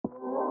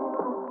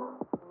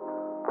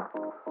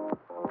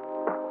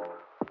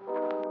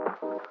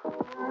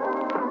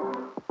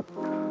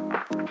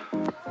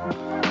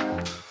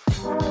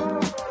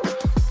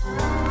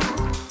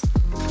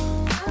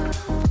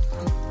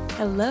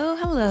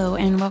Hello,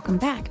 and welcome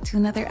back to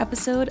another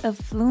episode of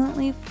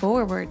Fluently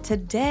Forward.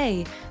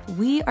 Today,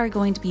 we are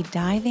going to be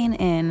diving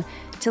in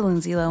to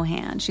Lindsay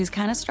Lohan. She's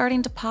kind of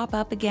starting to pop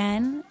up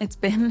again. It's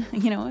been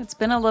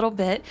a little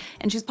bit,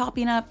 and she's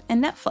popping up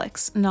in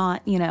Netflix,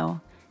 not,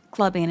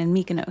 clubbing and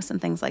Mykonos and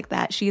things like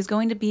that. She is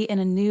going to be in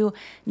a new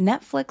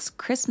Netflix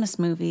Christmas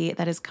movie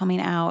that is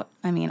coming out,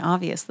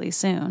 obviously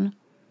soon.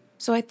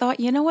 So I thought,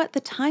 you know what, the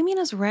timing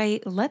is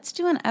right. Let's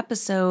do an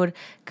episode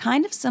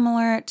kind of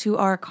similar to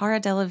our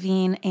Cara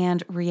Delevingne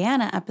and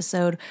Rihanna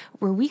episode,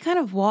 where we kind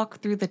of walk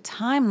through the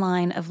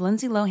timeline of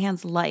Lindsay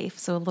Lohan's life.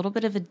 So a little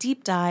bit of a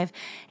deep dive.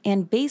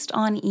 And based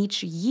on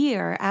each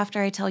year,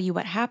 after I tell you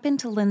what happened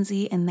to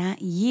Lindsay in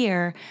that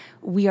year,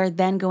 we are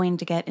then going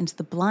to get into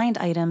the blind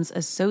items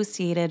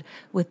associated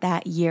with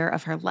that year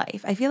of her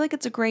life. I feel like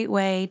it's a great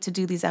way to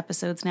do these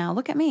episodes now.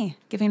 Look at me,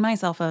 giving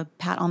myself a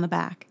pat on the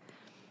back.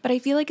 But I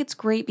feel like it's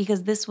great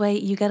because this way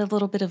you get a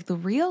little bit of the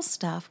real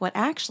stuff, what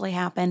actually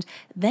happened,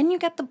 then you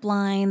get the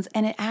blinds,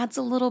 and it adds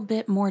a little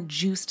bit more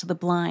juice to the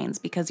blinds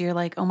because you're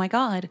like, oh my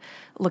God,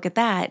 look at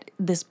that.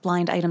 This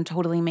blind item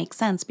totally makes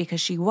sense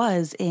because she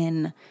was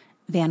in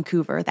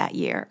Vancouver that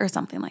year or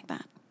something like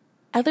that.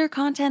 Other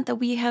content that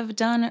we have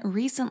done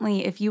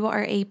recently, if you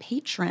are a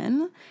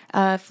patron,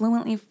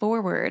 Fluently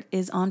Forward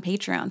is on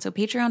Patreon. So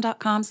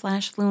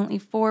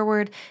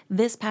patreon.com/fluentlyforward.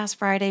 This past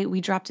Friday,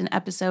 we dropped an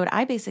episode.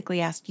 I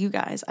basically asked you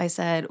guys, I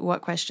said,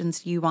 what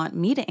questions do you want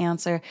me to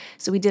answer?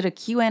 So we did a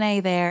Q&A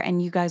there,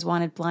 and you guys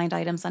wanted blind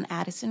items on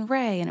Addison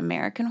Rae and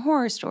American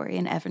Horror Story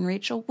and Evan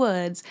Rachel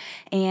Woods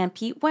and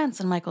Pete Wentz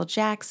and Michael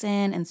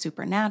Jackson and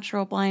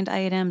Supernatural blind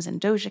items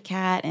and Doja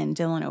Cat and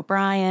Dylan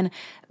O'Brien.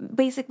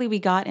 Basically, we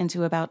got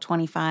into about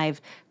 25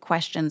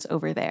 questions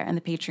over there, and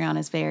the Patreon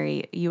is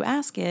you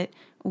ask it,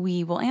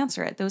 we will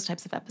answer it, those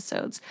types of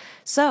episodes.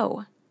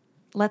 So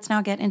let's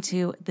now get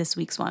into this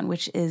week's one,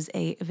 which is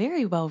a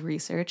very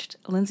well-researched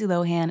Lindsay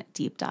Lohan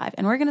deep dive.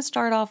 And we're going to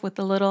start off with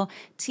a little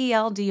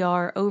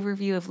TLDR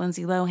overview of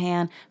Lindsay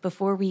Lohan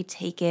before we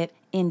take it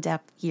in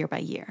depth year by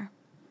year.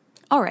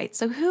 All right,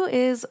 so who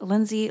is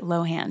Lindsay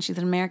Lohan? She's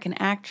an American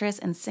actress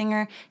and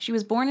singer. She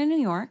was born in New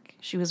York.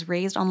 She was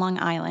raised on Long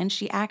Island.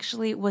 She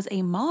actually was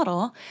a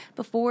model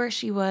before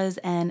she was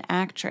an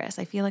actress.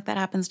 I feel like that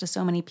happens to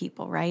so many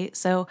people, right?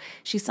 So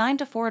she signed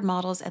to Ford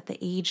Models at the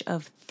age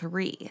of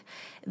 3.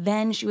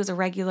 Then she was a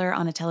regular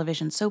on a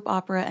television soap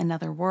opera,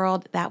 Another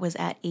World. That was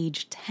at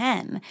age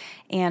 10.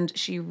 And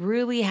she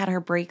really had her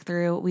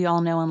breakthrough. We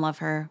all know and love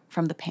her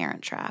from The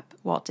Parent Trap,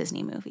 Walt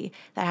Disney movie.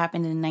 That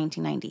happened in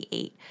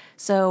 1998.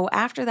 So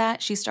after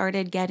that, she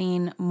started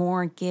getting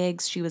more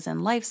gigs. She was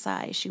in Life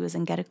Size. She was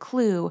in Get a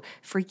Clue,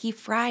 Freaky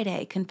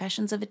Friday,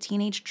 Confessions of a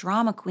Teenage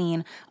Drama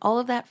Queen, all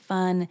of that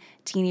fun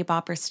teeny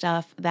bopper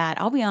stuff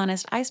that, I'll be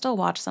honest, I still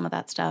watch some of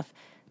that stuff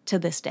to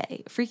this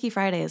day. Freaky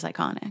Friday is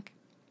iconic.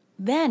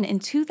 Then in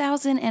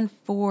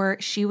 2004,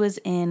 she was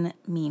in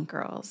Mean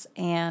Girls,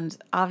 and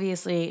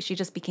obviously she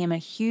just became a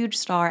huge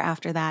star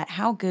after that.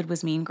 How good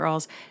was Mean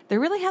Girls? There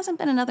really hasn't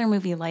been another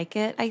movie like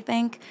it, I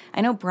think.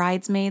 I know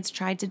Bridesmaids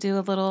tried to do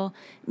a little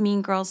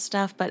Mean Girls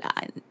stuff, but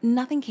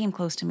nothing came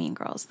close to Mean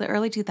Girls. The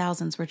early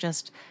 2000s were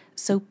just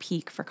so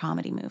peak for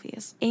comedy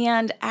movies.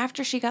 And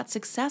after she got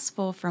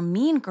successful from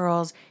Mean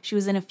Girls, she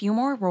was in a few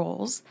more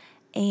roles.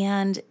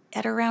 And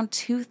at around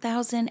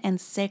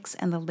 2006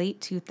 and the late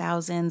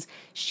 2000s,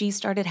 she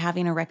started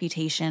having a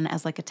reputation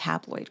as like a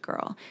tabloid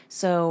girl.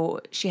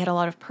 So she had a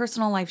lot of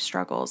personal life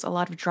struggles, a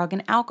lot of drug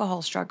and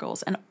alcohol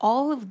struggles, and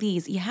all of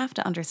these, you have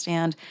to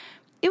understand,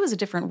 it was a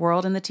different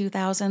world in the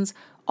 2000s.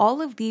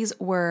 All of these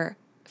were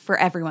for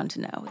everyone to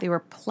know. They were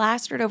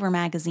plastered over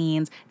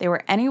magazines. They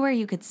were anywhere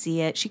you could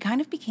see it. She kind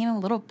of became a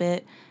little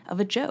bit of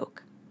a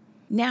joke.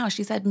 Now,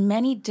 she's had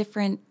many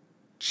different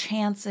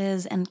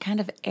chances and kind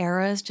of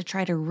eras to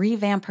try to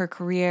revamp her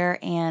career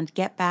and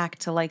get back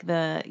to like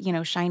the,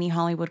 shiny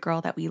Hollywood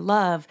girl that we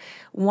love.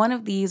 One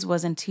of these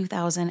was in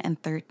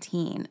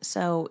 2013.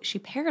 So she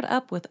paired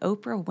up with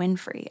Oprah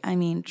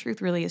Winfrey. Truth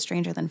really is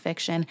stranger than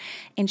fiction.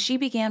 And she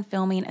began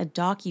filming a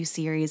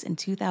docuseries in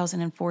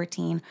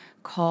 2014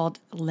 called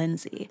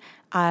Lindsay.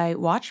 I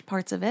watched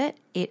parts of it.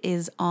 It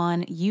is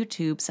on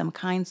YouTube. Some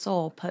kind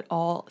soul put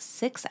all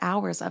 6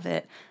 hours of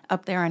it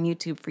up there on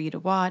YouTube for you to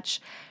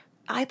watch.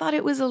 I thought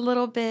it was a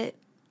little bit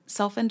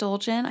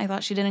self-indulgent. I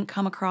thought she didn't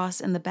come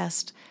across in the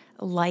best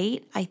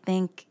light. I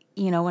think,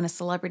 when a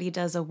celebrity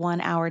does a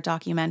 1-hour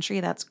documentary,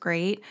 that's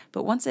great.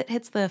 But once it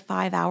hits the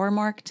 5-hour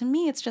mark, to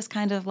me, it's just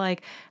kind of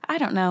like, I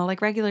don't know,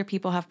 like regular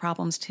people have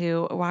problems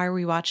too. Why are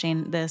we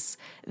watching this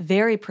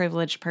very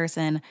privileged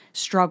person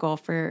struggle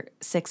for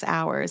 6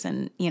 hours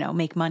and,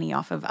 make money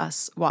off of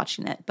us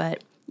watching it?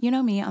 But you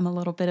know me, I'm a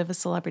little bit of a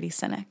celebrity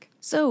cynic.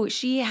 So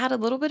she had a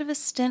little bit of a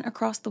stint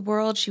across the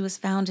world. She was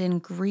found in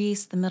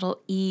Greece, the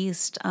Middle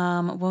East.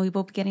 We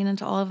will be getting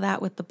into all of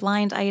that with the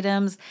blind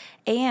items.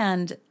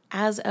 And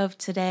as of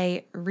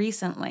today,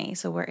 recently,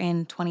 so we're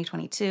in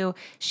 2022,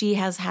 she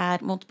has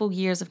had multiple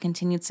years of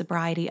continued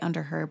sobriety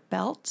under her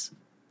belt.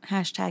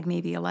 hashtag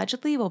maybe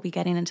allegedly. We'll be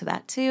getting into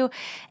that too.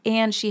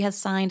 And she has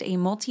signed a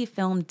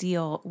multi-film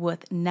deal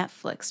with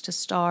Netflix to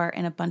star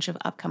in a bunch of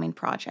upcoming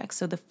projects.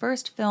 So the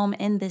first film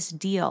in this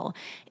deal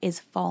is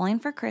Falling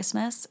for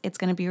Christmas. It's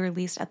going to be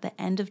released at the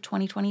end of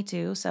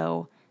 2022,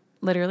 so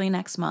literally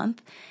next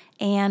month.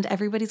 And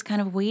everybody's kind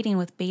of waiting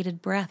with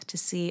bated breath to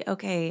see,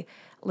 okay,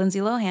 Lindsay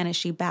Lohan, is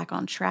she back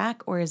on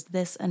track, or is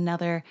this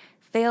another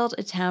failed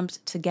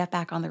attempt to get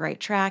back on the right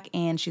track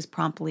and she's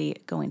promptly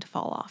going to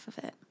fall off of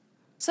it?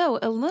 So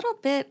a little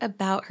bit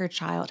about her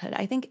childhood.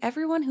 I think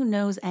everyone who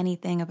knows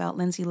anything about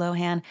Lindsay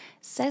Lohan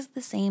says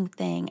the same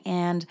thing.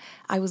 And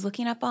I was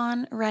looking up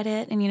on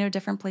Reddit and,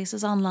 different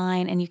places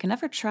online, and you can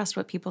never trust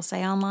what people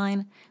say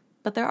online.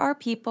 But there are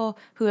people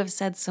who have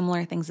said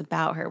similar things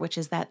about her, which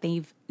is that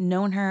they've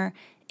known her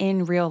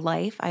in real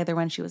life, either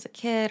when she was a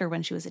kid or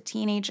when she was a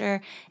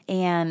teenager,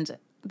 and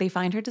they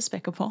find her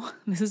despicable.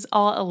 This is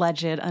all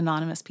alleged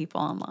anonymous people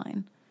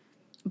online.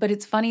 But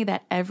it's funny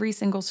that every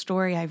single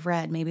story I've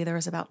read, maybe there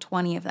was about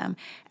 20 of them,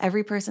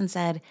 every person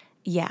said,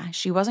 yeah,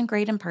 she wasn't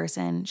great in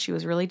person. She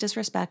was really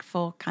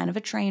disrespectful, kind of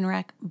a train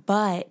wreck,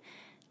 but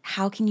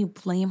how can you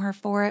blame her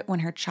for it when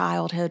her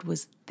childhood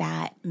was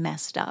that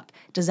messed up?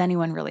 Does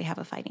anyone really have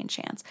a fighting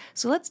chance?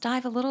 So let's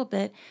dive a little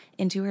bit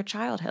into her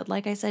childhood.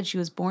 Like I said, she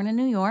was born in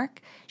New York.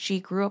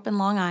 She grew up in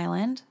Long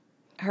Island.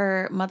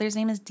 Her mother's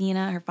name is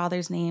Dina. Her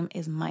father's name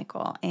is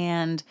Michael.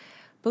 And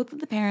both of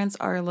the parents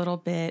are a little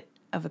bit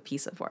of a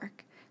piece of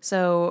work.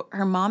 So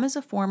her mom is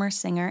a former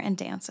singer and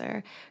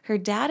dancer. Her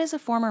dad is a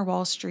former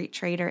Wall Street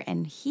trader,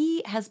 and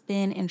he has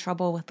been in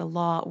trouble with the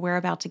law. We're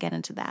about to get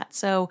into that.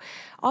 So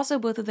also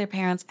both of their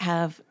parents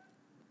have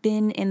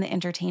been in the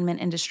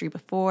entertainment industry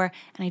before.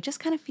 And I just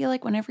kind of feel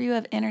like whenever you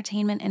have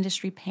entertainment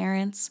industry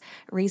parents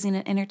raising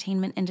an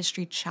entertainment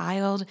industry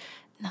child,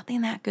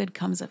 nothing that good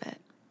comes of it.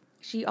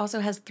 She also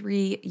has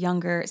 3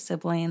 younger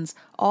siblings.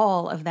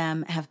 All of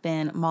them have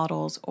been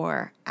models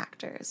or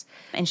actors.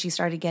 And she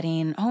started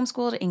getting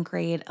homeschooled in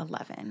grade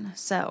 11.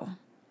 So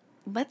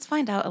let's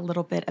find out a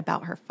little bit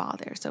about her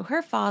father. So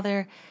her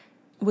father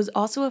was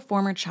also a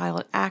former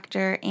child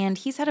actor, and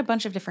he's had a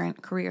bunch of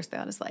different careers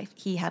throughout his life.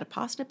 He had a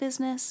pasta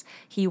business,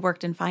 he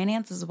worked in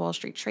finance as a Wall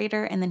Street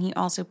trader, and then he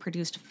also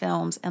produced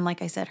films. And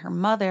like I said, her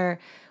mother,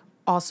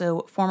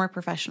 also former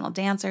professional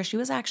dancer. She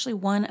was actually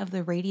one of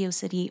the Radio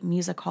City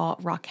Music Hall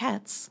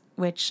Rockettes,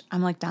 which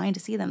I'm like dying to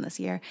see them this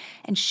year.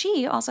 And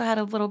she also had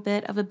a little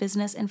bit of a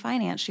business in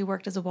finance. She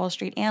worked as a Wall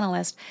Street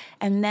analyst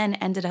and then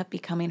ended up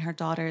becoming her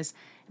daughter's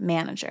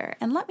manager.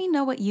 And let me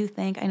know what you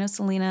think. I know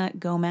Selena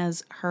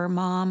Gomez, her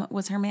mom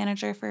was her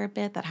manager for a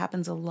bit. That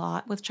happens a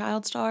lot with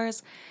child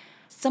stars.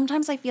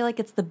 Sometimes I feel like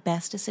it's the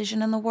best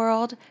decision in the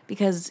world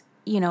because,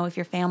 if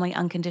your family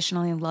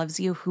unconditionally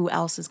loves you, who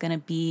else is going to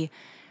be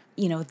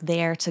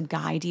there to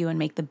guide you and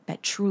make the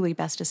truly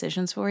best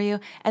decisions for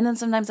you. And then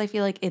sometimes I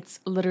feel like it's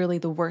literally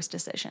the worst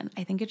decision.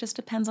 I think it just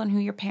depends on who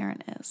your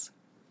parent is.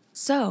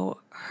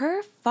 So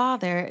her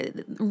father,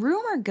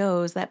 rumor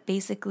goes that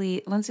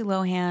basically Lindsay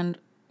Lohan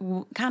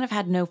kind of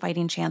had no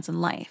fighting chance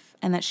in life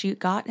and that she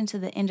got into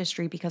the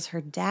industry because her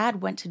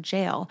dad went to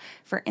jail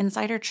for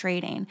insider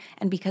trading.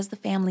 And because the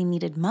family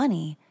needed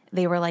money,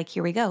 they were like,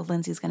 here we go,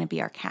 Lindsay's going to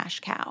be our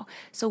cash cow.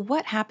 So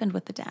what happened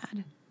with the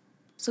dad?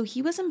 So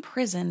he was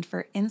imprisoned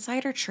for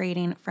insider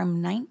trading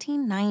from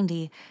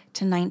 1990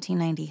 to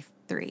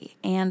 1993.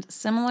 And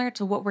similar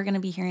to what we're going to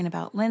be hearing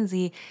about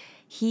Lindsay,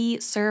 he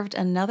served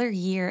another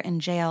year in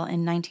jail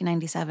in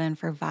 1997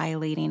 for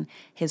violating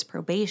his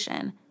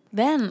probation.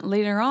 Then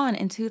later on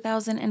in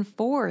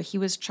 2004, he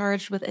was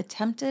charged with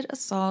attempted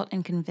assault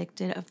and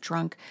convicted of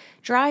drunk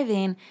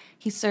driving.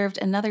 He served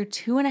another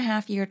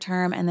 2.5-year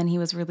term, and then he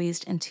was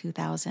released in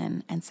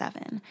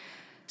 2007.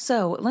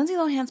 So Lindsay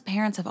Lohan's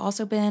parents have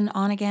also been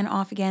on again,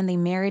 off again. They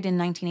married in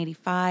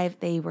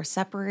 1985. They were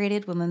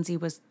separated when Lindsay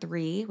was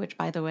 3, which,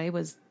 by the way,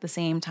 was the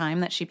same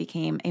time that she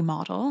became a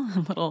model,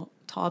 a little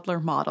toddler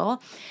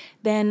model.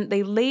 Then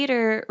they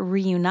later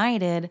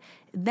reunited.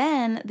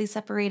 Then they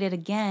separated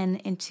again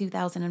in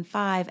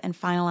 2005 and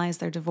finalized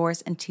their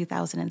divorce in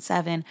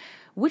 2007,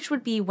 which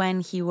would be when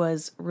he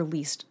was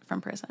released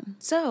from prison.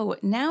 So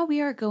now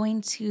we are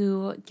going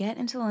to get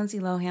into Lindsay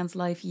Lohan's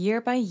life year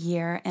by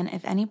year, and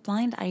if any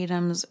blind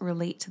items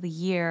relate to the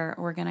year,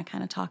 we're going to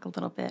kind of talk a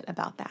little bit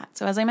about that.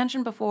 So as I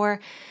mentioned before,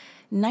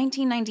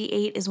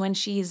 1998 is when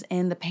she's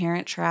in The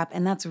Parent Trap,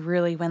 and that's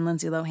really when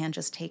Lindsay Lohan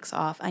just takes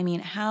off. I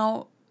mean,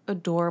 how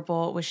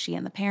adorable was she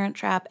in The Parent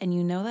Trap? And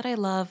you know that I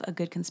love a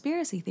good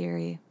conspiracy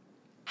theory.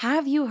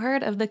 Have you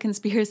heard of the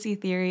conspiracy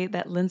theory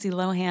that Lindsay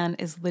Lohan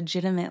is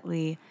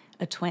legitimately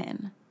a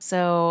twin?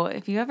 So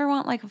if you ever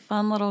want like a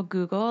fun little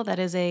Google, that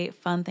is a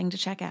fun thing to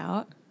check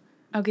out.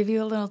 I'll give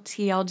you a little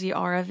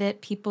TLDR of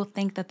it. People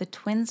think that the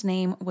twins'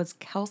 name was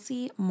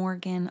Kelsey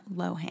Morgan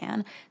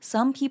Lohan.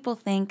 Some people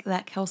think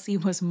that Kelsey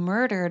was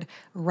murdered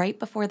right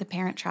before The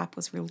Parent Trap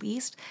was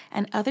released,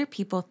 and other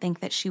people think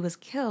that she was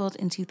killed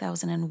in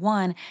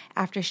 2001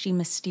 after she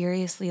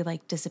mysteriously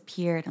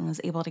disappeared and was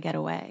able to get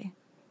away.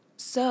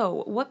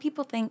 So, what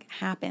people think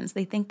happens,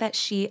 they think that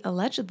she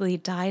allegedly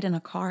died in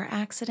a car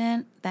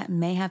accident that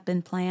may have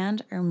been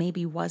planned or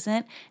maybe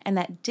wasn't, and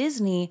that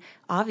Disney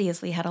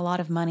obviously had a lot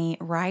of money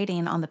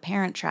riding on the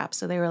Parent Trap.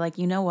 So they were like,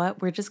 you know what,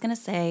 we're just going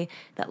to say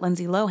that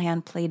Lindsay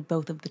Lohan played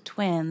both of the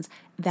twins.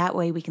 That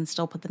way we can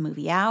still put the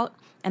movie out.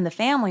 And the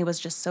family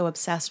was just so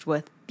obsessed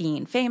with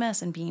being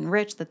famous and being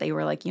rich that they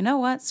were like, you know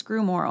what,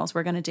 screw morals,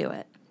 we're going to do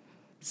it.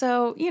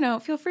 So,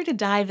 feel free to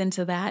dive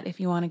into that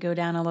if you want to go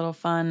down a little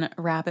fun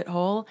rabbit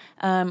hole.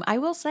 I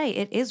will say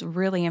it is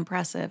really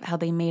impressive how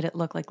they made it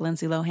look like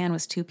Lindsay Lohan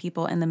was two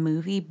people in the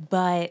movie.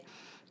 But,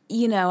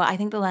 I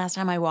think the last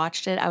time I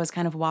watched it, I was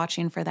kind of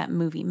watching for that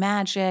movie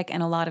magic.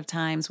 And a lot of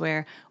times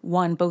where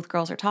both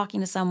girls are talking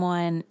to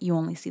someone, you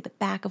only see the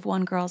back of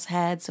one girl's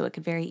head. So it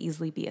could very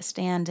easily be a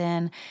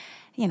stand-in.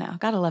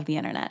 Gotta love the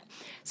internet.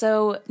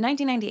 So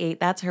 1998,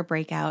 that's her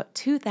breakout.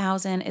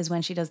 2000 is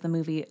when she does the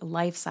movie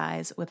Life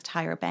Size with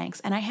Tyra Banks.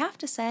 And I have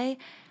to say,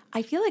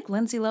 I feel like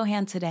Lindsay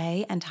Lohan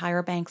today and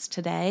Tyra Banks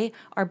today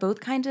are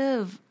both kind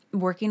of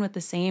working with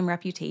the same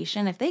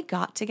reputation. If they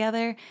got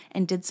together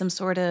and did some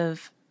sort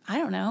of, I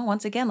don't know,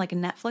 once again, like a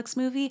Netflix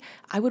movie,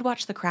 I would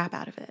watch the crap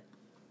out of it.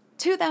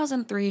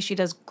 2003, she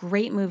does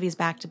great movies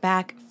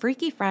back-to-back,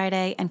 Freaky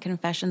Friday and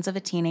Confessions of a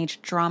Teenage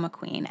Drama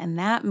Queen. And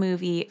that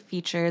movie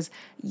features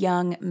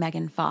young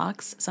Megan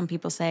Fox. Some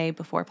people say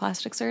before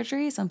plastic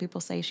surgery. Some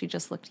people say she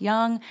just looked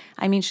young.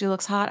 I mean, she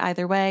looks hot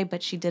either way,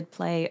 but she did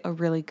play a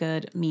really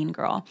good mean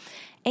girl.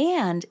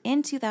 And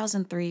in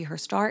 2003, her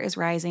star is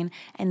rising,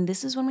 and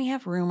this is when we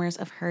have rumors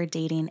of her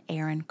dating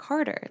Aaron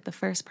Carter, the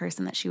first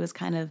person that she was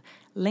kind of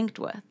linked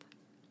with.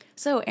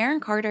 So Aaron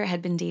Carter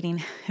had been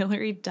dating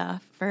Hilary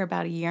Duff for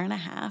about a year and a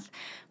half.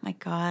 My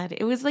God,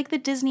 it was like the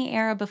Disney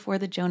era before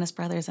the Jonas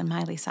Brothers and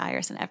Miley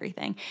Cyrus and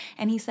everything.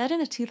 And he said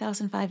in a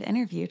 2005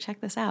 interview,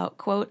 check this out,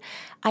 quote,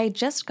 "I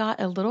just got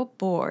a little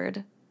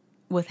bored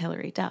with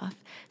Hilary Duff.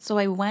 So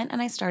I went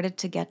and I started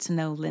to get to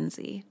know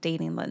Lindsay,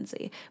 dating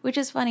Lindsay," which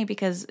is funny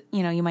because,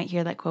 you might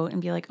hear that quote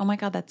and be like, oh my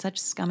God, that's such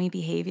scummy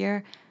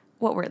behavior.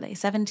 What were they,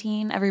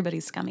 17?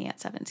 Everybody's scummy at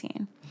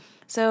 17.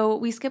 So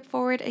we skip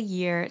forward a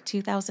year,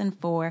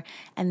 2004,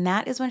 and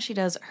that is when she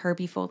does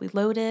Herbie Fully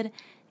Loaded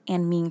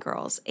and Mean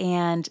Girls.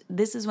 And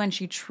this is when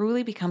she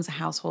truly becomes a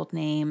household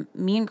name.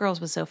 Mean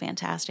Girls was so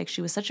fantastic.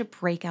 She was such a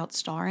breakout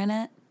star in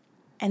it.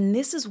 And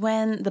this is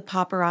when the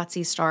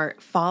paparazzi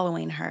start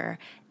following her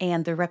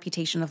and the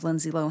reputation of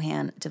Lindsay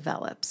Lohan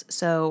develops.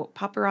 So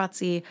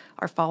paparazzi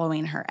are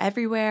following her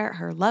everywhere,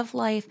 her love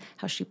life,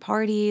 how she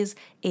parties.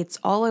 It's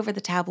all over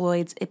the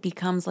tabloids. It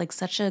becomes like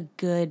such a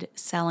good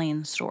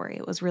selling story.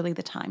 It was really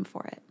the time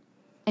for it.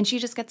 And she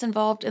just gets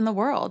involved in the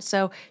world.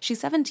 So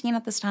she's 17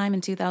 at this time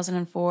in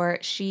 2004.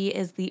 She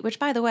is which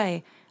by the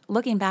way,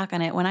 looking back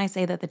on it, when I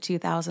say that the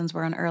 2000s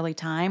were an early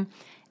time,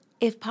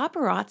 if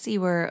paparazzi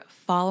were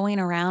following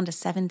around a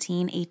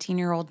 17,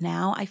 18-year-old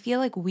now, I feel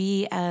like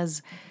we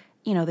as,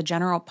 the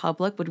general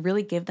public would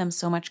really give them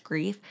so much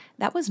grief.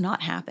 That was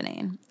not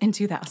happening in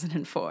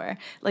 2004.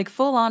 Like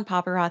full-on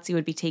paparazzi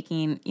would be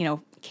taking,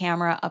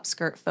 camera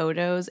upskirt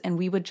photos, and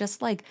we would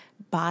just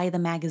buy the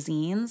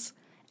magazines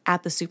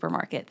at the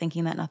supermarket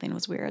thinking that nothing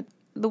was weird.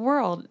 The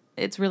world,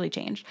 it's really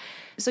changed.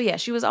 So yeah,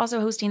 she was also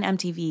hosting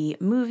MTV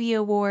Movie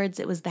Awards.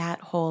 It was that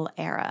whole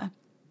era.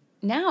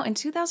 Now, in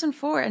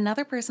 2004,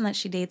 another person that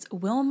she dates,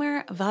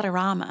 Wilmer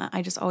Valderrama.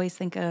 I just always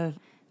think of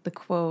the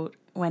quote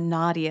when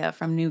Nadia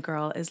from New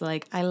Girl is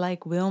like, I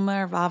like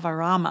Wilmer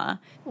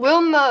Valderrama.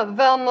 Wilmer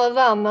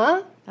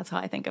Valderrama. That's how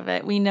I think of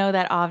it. We know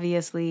that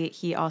obviously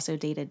he also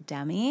dated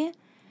Demi.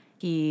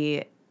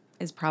 He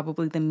is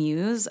probably the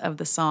muse of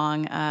the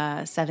song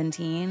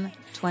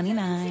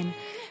 1729.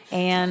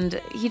 And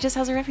he just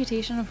has a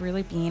reputation of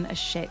really being a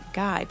shit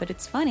guy. But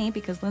it's funny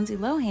because Lindsay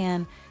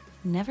Lohan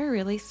never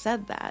really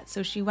said that.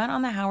 So she went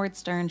on the Howard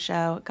Stern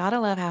show.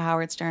 Gotta love how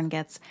Howard Stern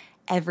gets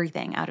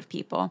everything out of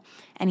people.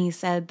 And she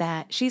said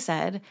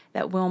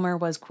that Wilmer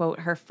was,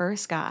 quote, her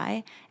first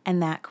guy,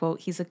 and that,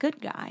 quote, he's a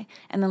good guy.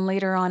 And then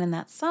later on in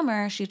that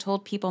summer, she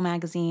told People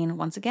magazine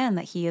once again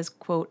that he is,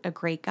 quote, a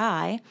great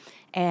guy.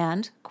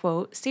 And,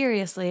 quote,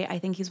 seriously, I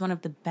think he's one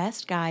of the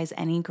best guys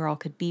any girl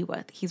could be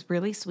with. He's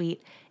really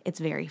sweet. It's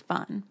very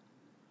fun.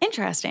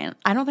 Interesting.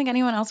 I don't think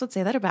anyone else would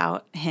say that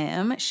about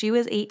him. She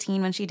was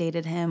 18 when she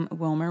dated him.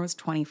 Wilmer was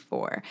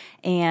 24.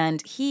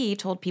 And he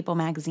told People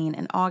magazine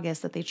in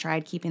August that they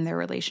tried keeping their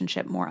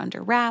relationship more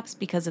under wraps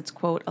because it's,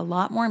 quote, a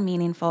lot more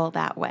meaningful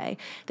that way.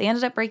 They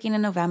ended up breaking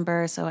in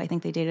November, so I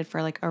think they dated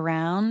for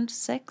around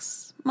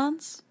 6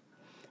 months.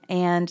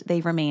 And they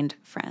remained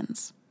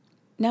friends.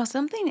 Now,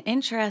 something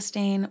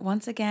interesting,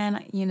 once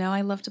again,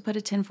 I love to put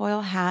a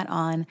tinfoil hat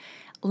on.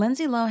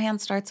 Lindsay Lohan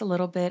starts a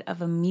little bit of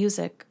a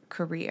music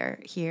career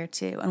here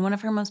too. And one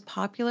of her most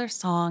popular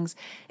songs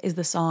is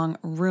the song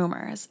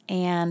Rumors.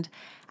 And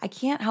I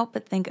can't help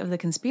but think of the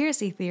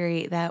conspiracy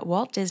theory that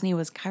Walt Disney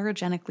was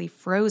cryogenically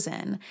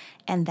frozen.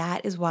 And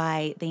that is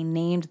why they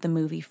named the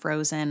movie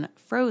Frozen,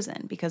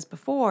 because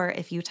before,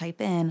 if you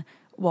type in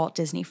Walt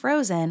Disney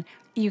Frozen,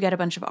 you get a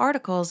bunch of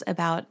articles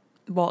about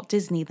Walt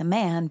Disney, the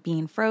man,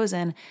 being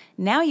Frozen.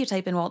 Now you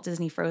type in Walt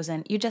Disney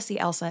Frozen, you just see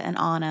Elsa and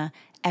Anna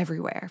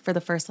everywhere for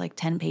the first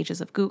 10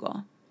 pages of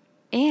Google.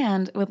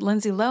 And with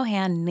Lindsay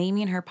Lohan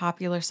naming her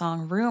popular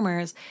song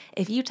Rumors,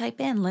 if you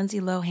type in Lindsay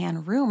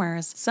Lohan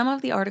Rumors, some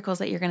of the articles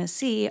that you're going to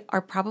see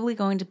are probably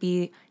going to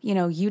be,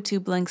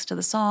 YouTube links to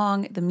the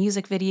song, the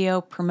music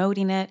video,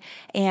 promoting it,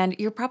 and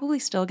you're probably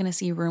still going to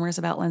see rumors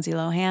about Lindsay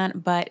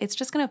Lohan, but it's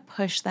just going to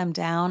push them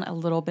down a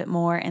little bit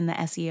more in the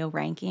SEO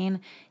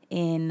ranking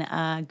in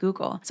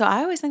Google. So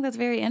I always think that's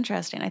very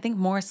interesting. I think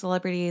more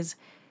celebrities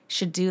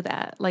should do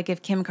that. Like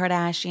if Kim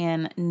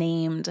Kardashian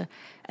named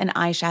an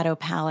eyeshadow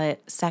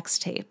palette sex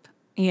tape,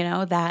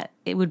 that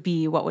it would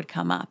be what would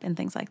come up and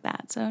things like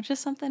that. So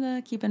just something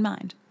to keep in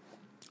mind.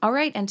 All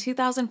right, and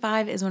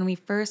 2005 is when we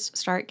first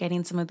start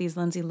getting some of these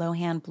Lindsay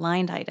Lohan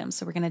blind items,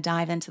 so we're going to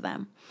dive into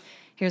them.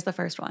 Here's the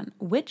first one.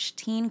 Which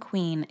teen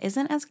queen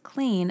isn't as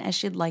clean as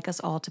she'd like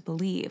us all to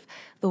believe?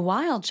 The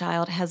Wild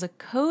Child has a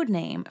code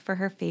name for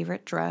her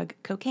favorite drug,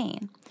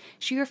 cocaine.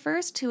 She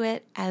refers to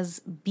it as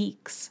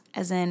beaks,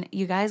 as in,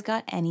 you guys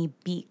got any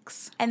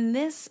beaks? And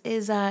this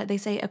is, they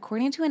say,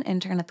 according to an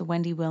intern at the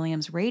Wendy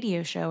Williams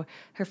radio show,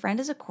 her friend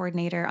is a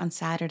coordinator on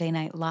Saturday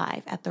Night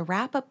Live. At the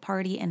wrap-up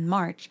party in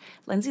March,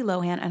 Lindsay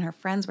Lohan and her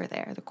friends were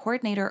there. The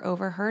coordinator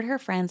overheard her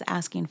friends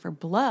asking for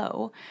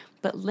blow,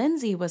 but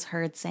Lindsay was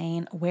heard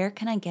saying, "Where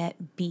can I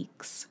get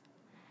beaks?"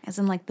 As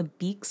in the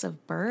beaks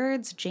of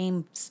birds,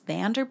 James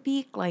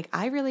Vanderbeek?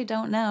 I really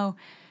don't know.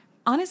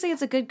 Honestly,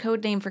 it's a good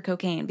code name for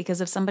cocaine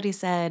because if somebody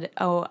said,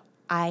 "Oh,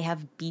 I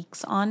have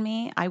beaks on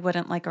me," I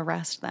wouldn't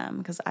arrest them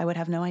because I would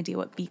have no idea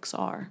what beaks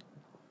are.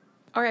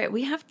 All right,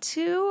 we have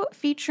two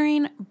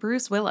featuring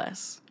Bruce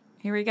Willis.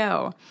 Here we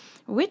go.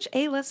 Which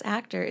A-list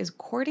actor is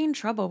courting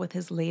trouble with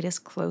his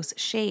latest close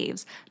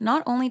shaves?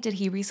 Not only did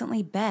he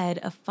recently bed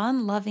a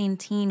fun-loving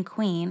teen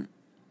queen,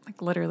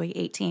 literally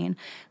 18,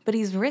 but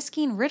he's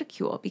risking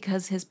ridicule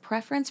because his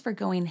preference for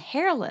going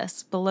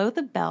hairless below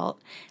the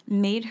belt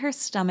made her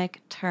stomach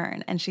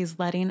turn, and she's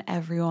letting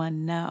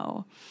everyone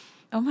know.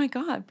 Oh my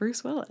God,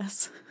 Bruce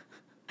Willis.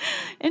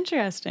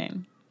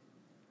 Interesting.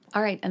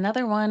 All right,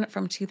 another one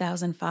from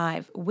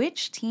 2005.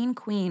 Which teen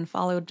queen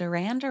followed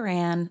Duran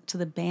Duran to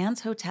the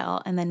band's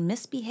hotel and then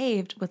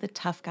misbehaved with a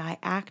tough guy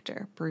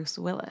actor, Bruce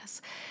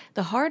Willis?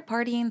 The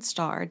hard-partying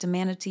star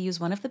demanded to use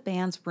one of the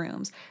band's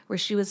rooms, where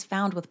she was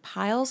found with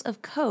piles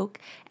of coke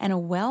and a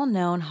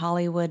well-known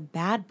Hollywood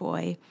bad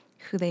boy,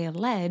 who they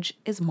allege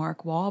is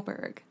Mark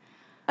Wahlberg.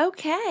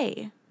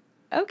 Okay,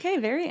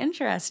 very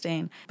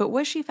interesting. But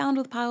was she found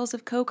with piles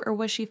of coke, or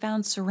was she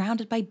found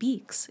surrounded by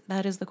beaks?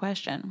 That is the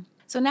question.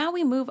 So now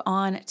we move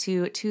on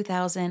to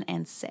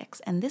 2006,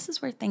 and this is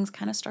where things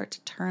kind of start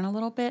to turn a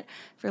little bit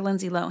for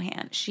Lindsay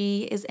Lohan.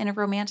 She is in a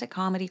romantic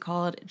comedy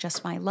called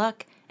Just My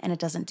Luck, and it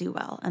doesn't do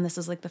well. And this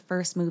is the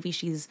first movie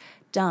she's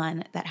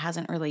done that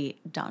hasn't really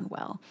done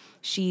well.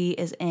 She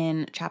is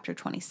in Chapter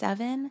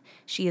 27.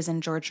 She is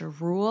in Georgia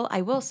Rule.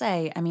 I will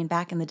say,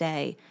 back in the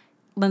day,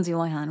 Lindsay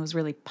Lohan was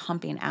really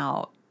pumping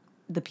out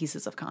the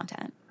pieces of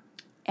content.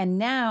 And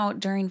now,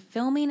 during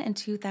filming in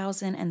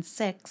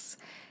 2006,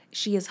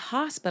 she is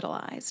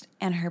hospitalized,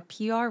 and her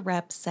PR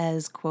rep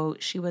says,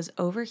 quote, she was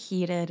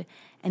overheated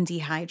and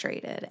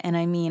dehydrated. And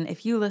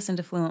if you listen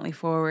to Fluently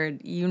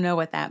Forward, you know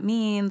what that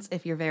means.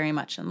 If you're very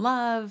much in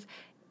love,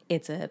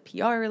 it's a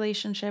PR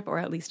relationship, or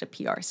at least a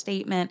PR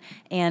statement.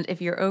 And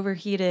if you're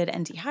overheated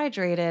and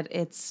dehydrated,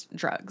 it's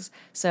drugs.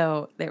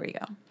 So there we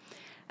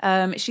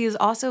go. She is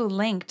also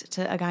linked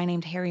to a guy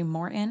named Harry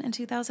Morton in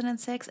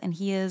 2006, and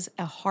he is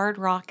a Hard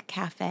Rock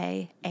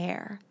Cafe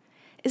heir.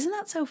 Isn't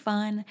that so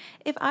fun?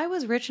 If I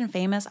was rich and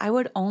famous, I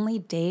would only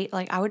date,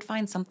 I would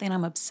find something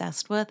I'm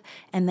obsessed with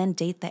and then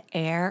date the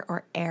heir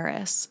or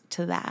heiress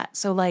to that.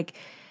 So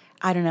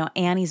I don't know,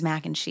 Annie's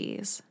mac and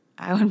cheese.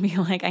 I would be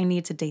I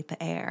need to date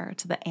the heir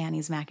to the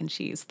Annie's mac and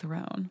cheese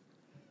throne.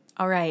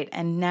 All right,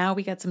 and now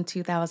we got some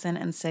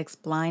 2006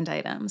 blind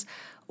items.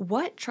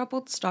 What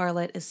troubled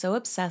starlet is so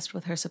obsessed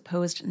with her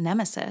supposed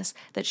nemesis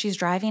that she's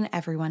driving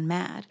everyone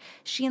mad?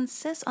 She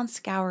insists on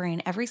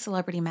scouring every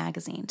celebrity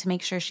magazine to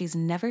make sure she's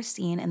never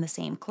seen in the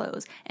same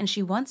clothes, and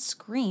she once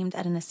screamed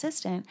at an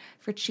assistant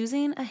for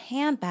choosing a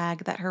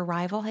handbag that her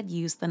rival had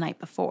used the night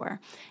before.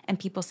 And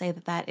people say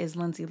that is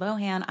Lindsay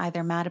Lohan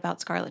either mad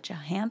about Scarlett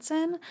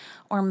Johansson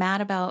or mad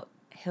about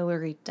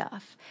Hilary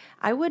Duff.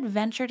 I would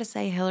venture to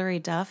say Hilary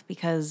Duff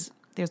because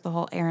there's the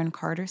whole Aaron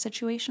Carter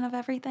situation of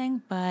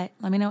everything, but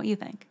let me know what you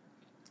think.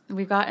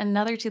 We've got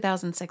another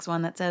 2006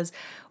 one that says,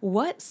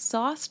 what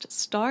sauced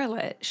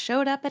starlet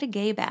showed up at a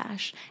gay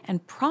bash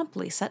and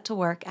promptly set to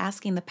work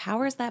asking the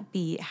powers that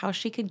be how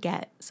she could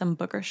get some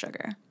booger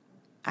sugar?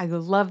 I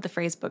love the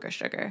phrase booger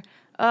sugar.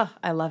 Oh,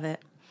 I love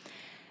it.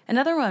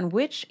 Another one,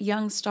 which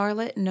young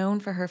starlet known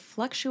for her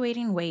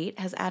fluctuating weight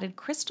has added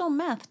crystal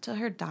meth to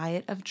her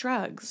diet of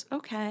drugs?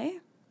 Okay.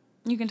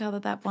 You can tell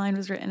that that blind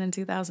was written in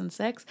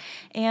 2006.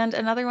 And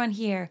another one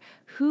here.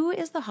 Who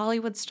is the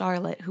Hollywood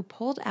starlet who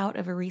pulled out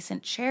of a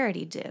recent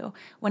charity do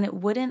when it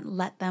wouldn't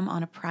let them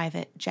on a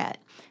private jet?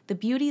 The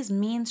beauty's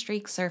mean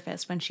streak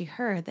surfaced when she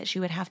heard that she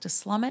would have to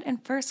slum it in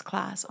first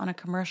class on a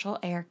commercial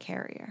air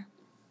carrier.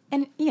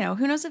 And,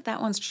 who knows if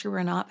that one's true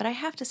or not, but I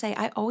have to say,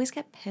 I always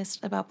get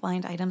pissed about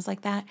blind items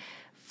like that.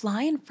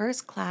 Flying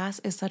first class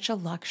is such a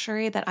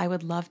luxury that I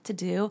would love to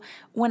do.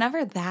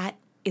 Whenever that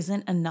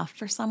isn't enough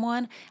for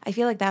someone, I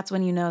feel like that's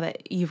when you know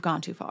that you've gone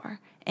too far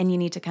and you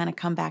need to kind of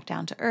come back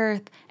down to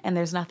earth and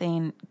there's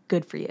nothing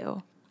good for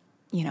you,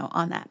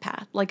 on that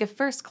path. Like if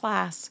first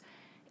class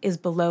is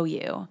below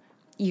you,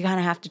 you kind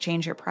of have to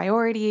change your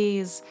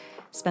priorities,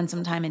 spend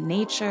some time in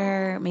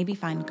nature, maybe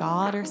find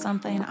God or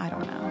something. I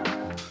don't know.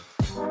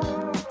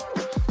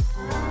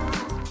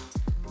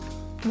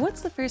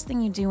 What's the first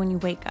thing you do when you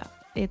wake up?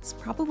 It's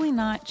probably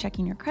not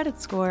checking your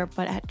credit score,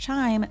 but at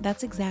Chime,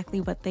 that's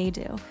exactly what they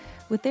do.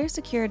 With their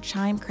secured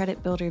Chime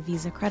Credit Builder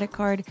Visa credit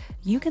card,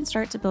 you can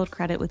start to build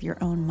credit with your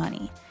own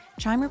money.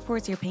 Chime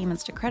reports your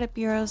payments to credit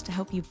bureaus to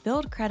help you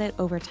build credit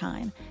over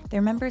time.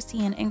 Their members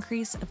see an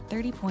increase of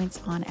 30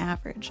 points on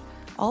average.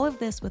 All of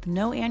this with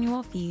no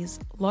annual fees,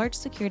 large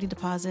security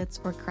deposits,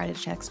 or credit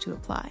checks to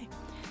apply.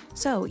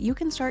 So you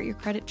can start your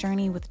credit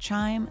journey with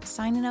Chime.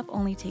 Signing up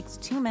only takes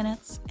 2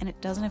 minutes, and it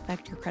doesn't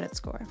affect your credit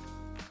score.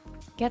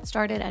 Get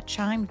started at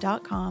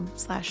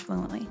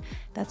chime.com/fluently.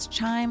 That's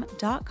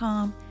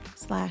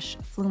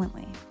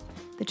chime.com/fluently.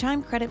 The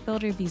Chime Credit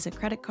Builder Visa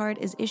credit card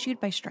is issued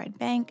by Stride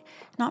Bank,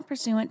 not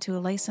pursuant to a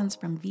license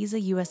from Visa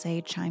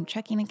USA Chime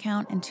checking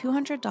account, and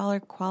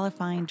 $200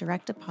 qualifying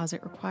direct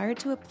deposit required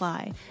to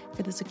apply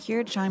for the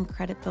secured Chime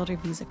Credit Builder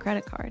Visa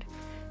credit card.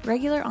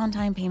 Regular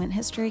on-time payment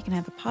history can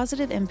have a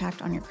positive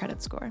impact on your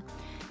credit score.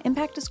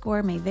 Impact to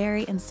score may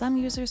vary, and some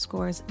users'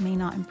 scores may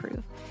not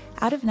improve.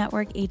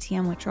 Out-of-network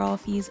ATM withdrawal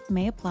fees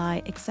may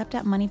apply except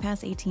at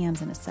MoneyPass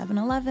ATMs in a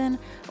 7-Eleven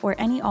or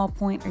any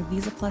Allpoint or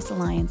Visa Plus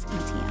Alliance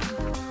ATM.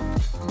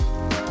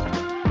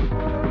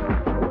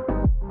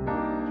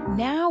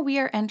 Now we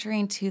are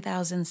entering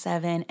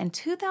 2007, and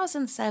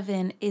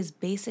 2007 is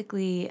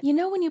basically,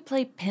 when you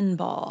play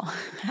pinball,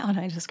 how do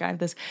I describe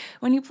this?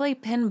 When you play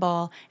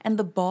pinball and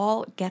the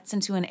ball gets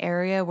into an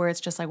area where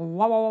it's just like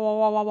wah, wah, wah,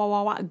 wah, wah, wah,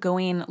 wah, wah,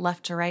 going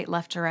left to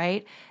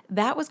right,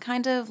 that was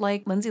kind of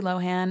like Lindsay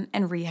Lohan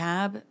and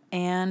Rehab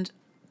and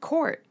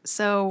Court.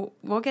 So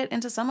we'll get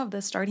into some of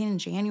this starting in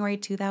January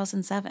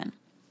 2007.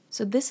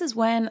 So this is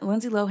when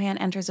Lindsay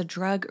Lohan enters a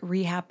drug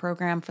rehab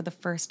program for the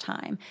first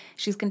time.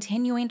 She's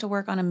continuing to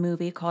work on a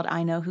movie called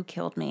I Know Who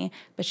Killed Me,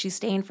 but she's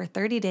staying for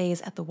 30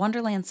 days at the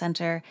Wonderland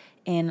Center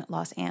in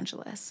Los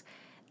Angeles.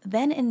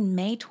 Then in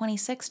May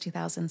 26,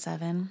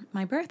 2007,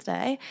 my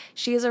birthday,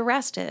 she is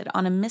arrested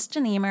on a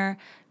misdemeanor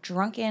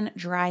drunken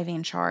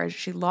driving charge.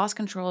 She lost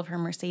control of her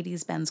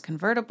Mercedes-Benz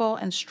convertible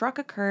and struck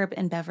a curb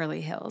in Beverly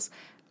Hills.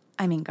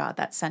 I mean, God,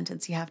 that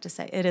sentence, you have to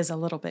say, it is a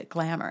little bit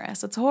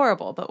glamorous. It's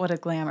horrible, but what a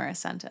glamorous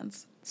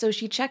sentence. So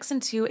she checks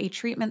into a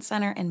treatment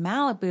center in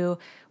Malibu,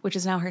 which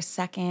is now her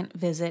second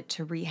visit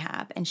to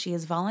rehab, and she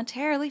is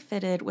voluntarily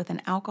fitted with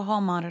an alcohol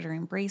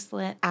monitoring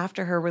bracelet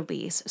after her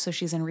release, so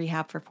she's in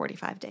rehab for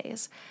 45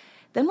 days.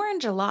 Then we're in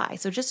July,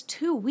 so just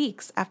 2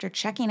 weeks after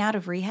checking out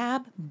of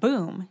rehab,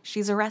 boom,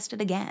 she's arrested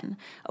again.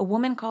 A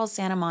woman calls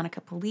Santa Monica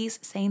police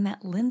saying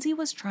that Lindsay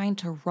was trying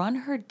to run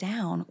her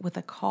down with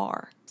a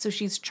car. So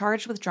she's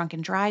charged with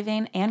drunken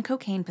driving and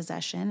cocaine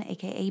possession,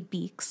 aka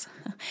Beeks,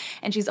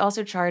 and she's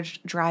also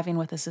charged driving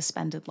with a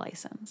suspended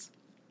license.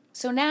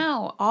 So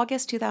now,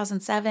 August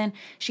 2007,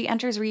 she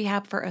enters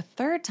rehab for a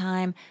third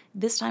time.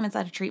 This time it's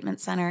at a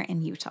treatment center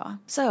in Utah.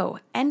 So,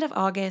 end of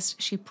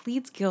August, she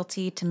pleads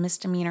guilty to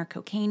misdemeanor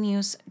cocaine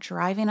use,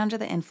 driving under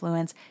the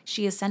influence.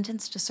 She is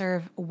sentenced to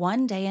serve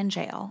 1 day in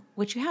jail,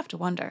 which you have to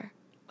wonder.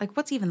 Like,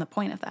 what's even the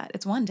point of that?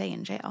 It's 1 day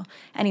in jail.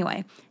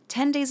 Anyway,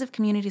 10 days of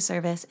community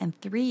service and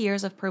 3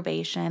 years of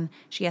probation.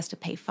 She has to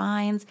pay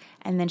fines,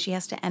 and then she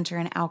has to enter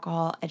an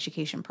alcohol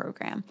education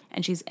program.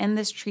 And she's in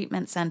this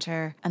treatment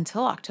center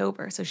until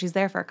October, so she's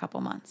there for a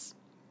couple months.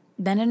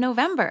 Then in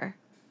November,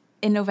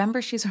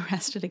 she's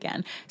arrested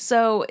again.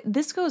 So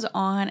this goes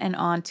on and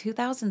on.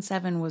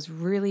 2007 was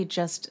really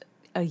just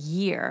a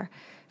year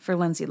for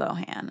Lindsay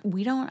Lohan.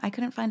 I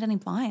couldn't find any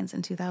blinds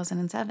in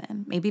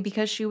 2007, maybe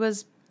because she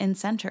was in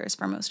centers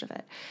for most of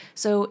it.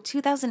 So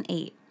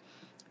 2008,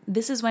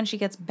 this is when she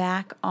gets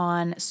back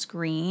on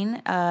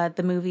screen.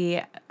 The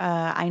movie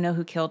I Know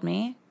Who Killed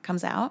Me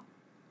comes out,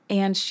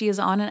 and she is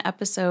on an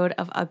episode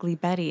of Ugly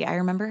Betty. I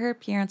remember her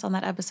appearance on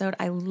that episode.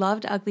 I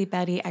loved Ugly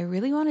Betty. I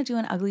really want to do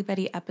an Ugly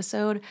Betty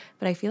episode,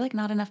 but I feel like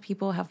not enough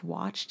people have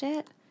watched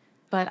it.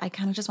 But I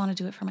kind of just want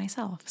to do it for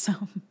myself. So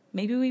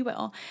maybe we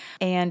will.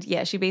 And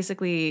yeah, she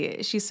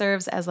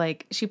serves as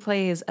she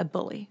plays a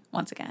bully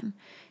once again.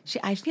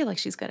 I feel like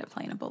she's good at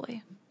playing a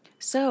bully.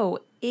 So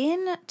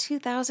in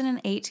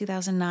 2008,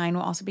 2009,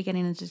 we'll also be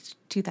getting into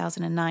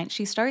 2009,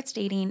 she starts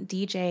dating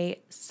DJ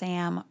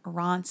Sam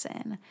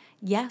Ronson.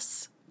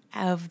 Yes,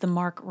 of the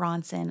Mark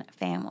Ronson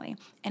family.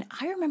 And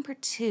I remember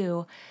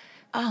too,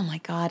 oh my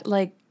God,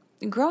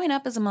 growing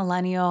up as a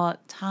millennial,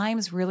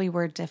 times really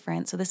were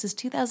different. So this is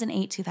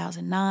 2008,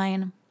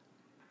 2009.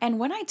 And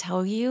when I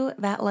tell you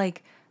that,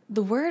 like,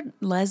 the word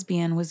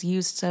lesbian was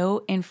used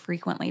so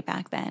infrequently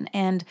back then,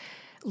 and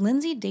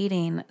Lindsay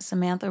dating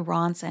Samantha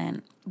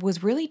Ronson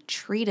was really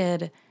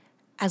treated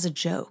as a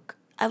joke.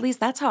 At least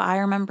that's how I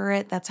remember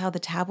it. That's how the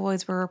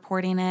tabloids were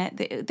reporting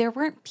it. There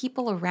weren't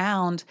people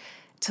around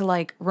to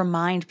like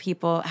remind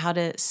people how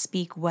to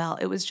speak well.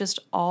 It was just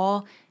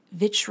all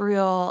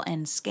vitriol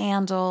and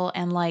scandal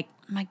and like,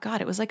 my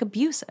God, it was like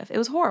abusive. It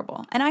was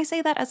horrible. And I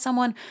say that as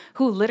someone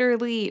who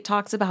literally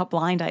talks about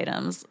blind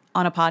items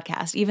on a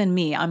podcast. Even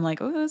me, I'm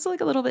like, oh, it was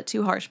like a little bit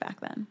too harsh back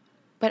then.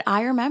 But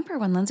I remember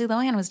when Lindsay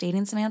Lohan was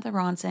dating Samantha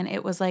Ronson,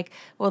 it was like,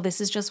 well, this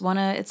is just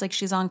it's like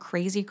she's on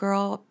Crazy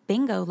Girl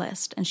bingo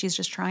list and she's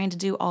just trying to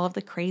do all of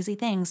the crazy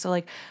things. So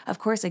like, of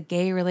course, a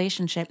gay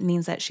relationship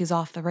means that she's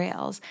off the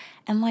rails.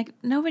 And like,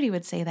 nobody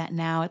would say that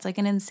now. It's like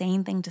an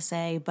insane thing to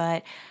say,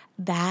 but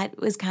that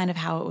was kind of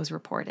how it was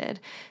reported.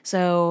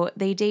 So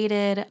they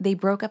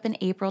broke up in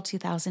April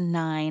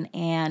 2009,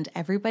 and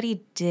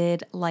everybody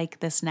did like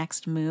this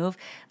next move.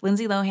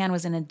 Lindsay Lohan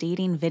was in a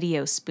dating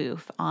video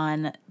spoof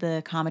on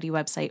the comedy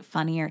website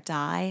Funny or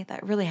Die.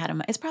 That really had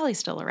it's probably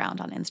still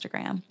around on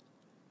Instagram.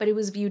 But it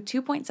was viewed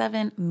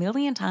 2.7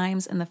 million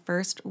times in the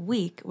first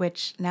week,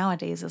 which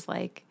nowadays is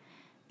like,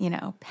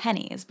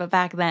 pennies. But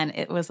back then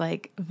it was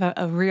like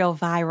a real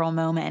viral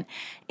moment.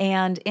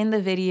 And in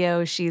the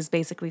video, she's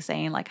basically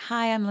saying like,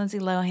 hi, I'm Lindsay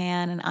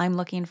Lohan and I'm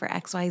looking for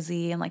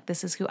XYZ. And like,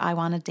 this is who I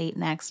want to date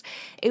next.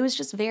 It was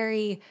just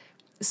very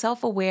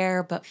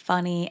self-aware, but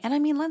funny. And I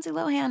mean, Lindsay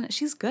Lohan,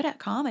 she's good at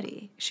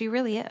comedy. She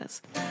really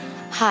is.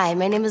 Hi,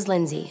 my name is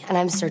Lindsay and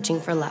I'm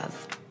searching for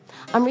love.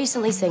 I'm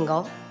recently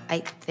single, I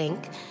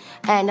think,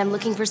 and I'm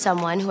looking for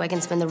someone who I can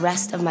spend the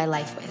rest of my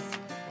life with,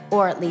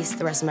 or at least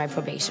the rest of my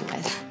probation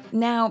with.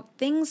 Now,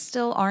 things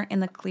still aren't in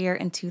the clear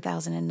in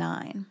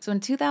 2009. So in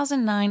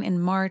 2009, in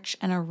March,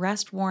 an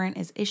arrest warrant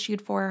is issued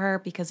for her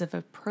because of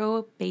a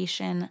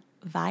probation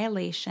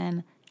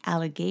violation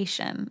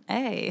allegation.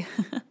 Hey,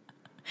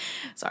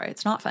 sorry,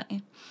 it's not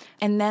funny.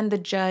 And then the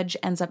judge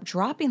ends up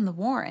dropping the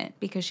warrant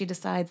because she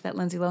decides that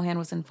Lindsay Lohan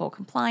was in full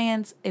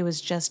compliance. It was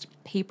just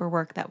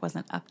paperwork that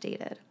wasn't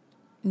updated.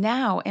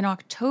 Now, in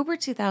October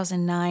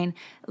 2009,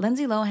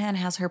 Lindsay Lohan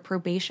has her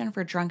probation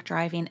for drunk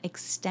driving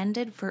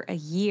extended for a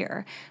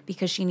year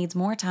because she needs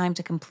more time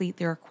to complete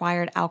the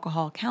required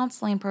alcohol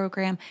counseling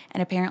program,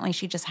 and apparently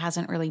she just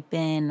hasn't really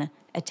been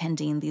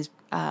attending these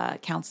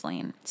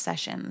counseling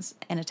sessions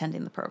and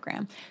attending the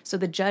program. So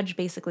the judge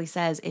basically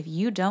says, if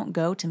you don't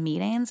go to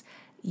meetings,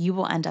 you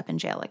will end up in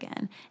jail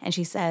again. And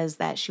she says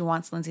that she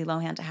wants Lindsay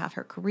Lohan to have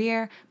her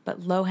career,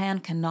 but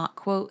Lohan cannot,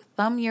 quote,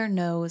 thumb your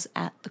nose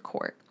at the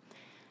court.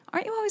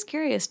 Aren't you always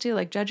curious, too?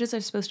 Like, judges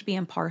are supposed to be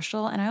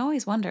impartial, and I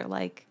always wonder,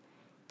 like,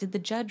 did the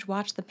judge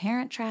watch The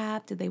Parent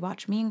Trap? Did they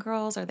watch Mean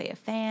Girls? Are they a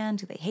fan?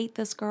 Do they hate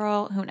this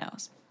girl? Who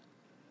knows?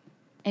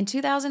 In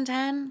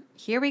 2010,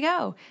 here we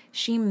go.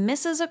 She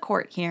misses a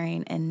court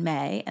hearing in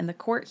May, and the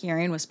court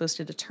hearing was supposed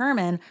to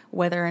determine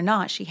whether or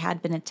not she had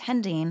been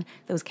attending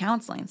those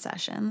counseling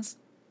sessions.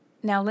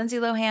 Now, Lindsay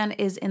Lohan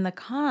is in the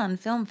Cannes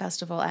Film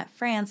Festival at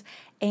France,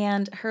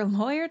 and her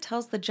lawyer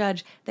tells the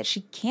judge that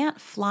she can't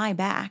fly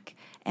back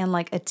and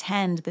like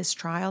attend this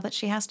trial that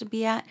she has to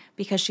be at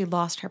because she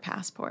lost her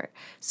passport.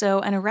 So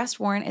an arrest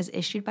warrant is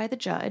issued by the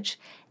judge,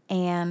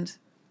 and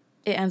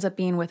it ends up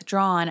being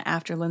withdrawn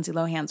after Lindsay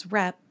Lohan's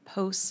rep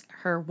posts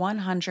her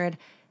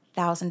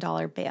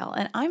 $100,000 bail.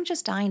 And I'm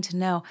just dying to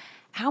know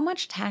how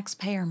much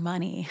taxpayer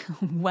money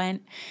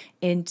went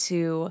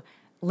into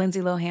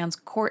Lindsay Lohan's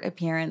court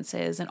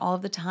appearances and all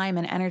of the time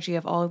and energy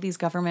of all of these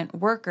government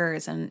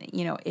workers and,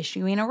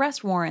 issuing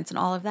arrest warrants and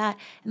all of that.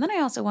 And then I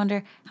also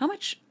wonder, how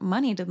much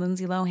money did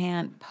Lindsay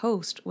Lohan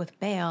post with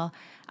bail?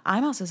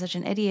 I'm also such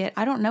an idiot.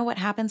 I don't know what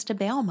happens to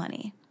bail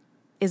money.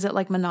 Is it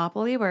like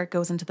Monopoly where it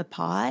goes into the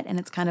pot and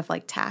it's kind of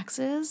like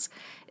taxes?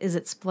 Is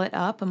it split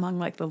up among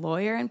like the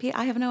lawyer and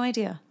I have no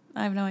idea.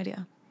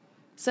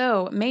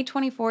 So, May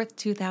 24th,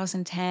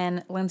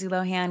 2010, Lindsay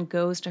Lohan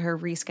goes to her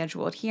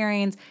rescheduled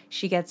hearings.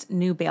 She gets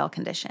new bail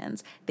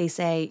conditions. They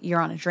say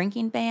you're on a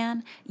drinking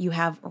ban, you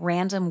have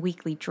random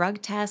weekly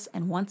drug tests,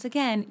 and once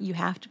again, you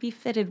have to be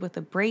fitted with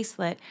a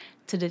bracelet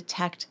to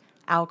detect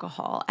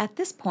alcohol. At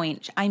this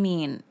point, I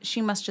mean, she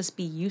must just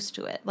be used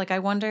to it. Like, I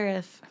wonder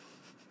if...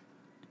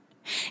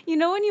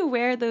 when you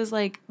wear those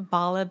like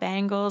bala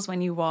bangles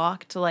when you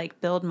walk to like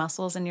build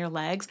muscles in your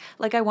legs,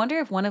 like I wonder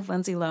if one of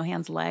Lindsay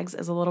Lohan's legs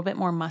is a little bit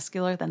more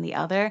muscular than the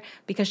other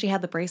because she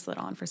had the bracelet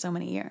on for so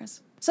many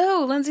years.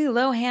 So Lindsay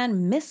Lohan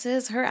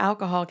misses her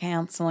alcohol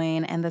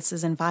counseling, and this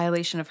is in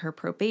violation of her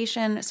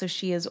probation, so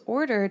she is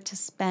ordered to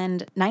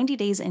spend 90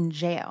 days in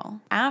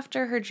jail.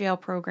 After her jail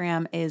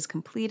program is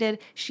completed,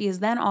 she is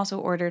then also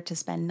ordered to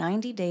spend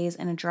 90 days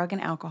in a drug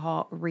and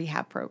alcohol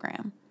rehab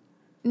program.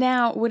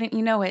 Now, wouldn't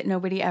you know it,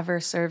 nobody ever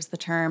serves the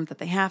term that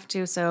they have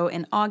to. So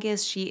in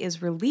August, she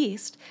is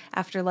released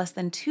after less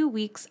than 2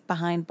 weeks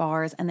behind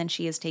bars, and then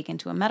she is taken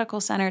to a medical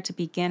center to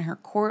begin her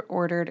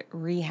court-ordered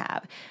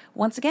rehab.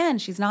 Once again,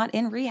 she's not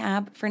in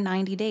rehab for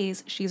 90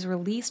 days. She's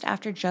released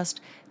after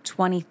just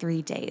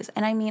 23 days.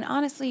 And I mean,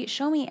 honestly,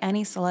 show me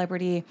any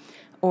celebrity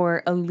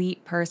or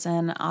elite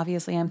person,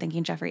 obviously I'm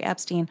thinking Jeffrey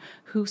Epstein,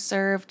 who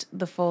served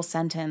the full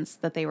sentence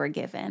that they were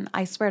given.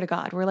 I swear to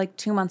God, we're like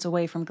 2 months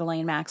away from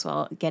Ghislaine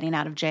Maxwell getting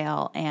out of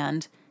jail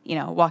and,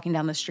 walking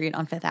down the street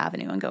on Fifth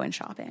Avenue and going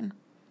shopping.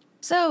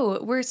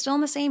 So we're still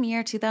in the same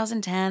year,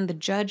 2010. The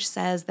judge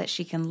says that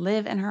she can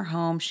live in her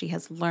home. She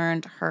has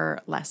learned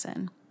her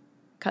lesson.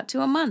 Cut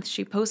to a month.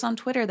 She posts on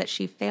Twitter that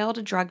she failed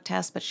a drug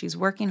test, but she's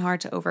working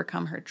hard to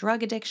overcome her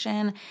drug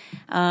addiction.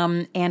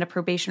 And a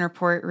probation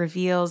report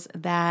reveals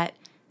that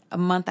a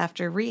month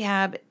after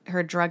rehab,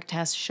 her drug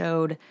test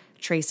showed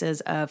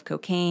traces of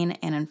cocaine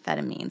and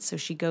amphetamine. So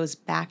she goes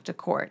back to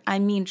court. I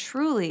mean,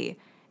 truly,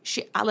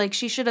 she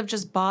should have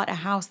just bought a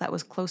house that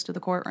was close to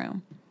the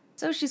courtroom.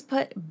 So she's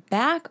put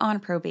back on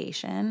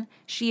probation.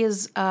 She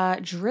is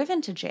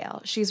driven to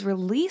jail. She's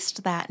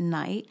released that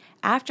night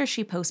after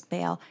she posts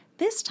bail.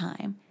 This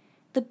time,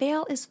 the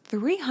bail is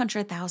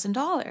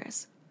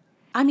 $300,000.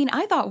 I mean,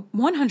 I thought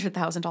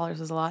 $100,000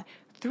 was a lot.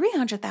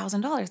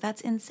 $300,000, that's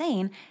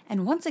insane.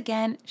 And once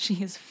again, she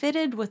is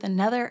fitted with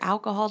another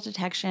alcohol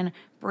detection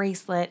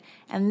bracelet,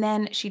 and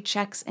then she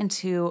checks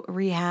into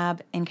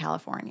rehab in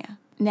California.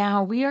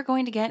 Now, we are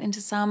going to get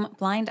into some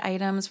blind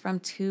items from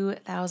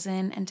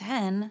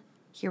 2010.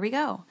 Here we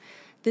go.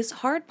 This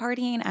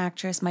hard-partying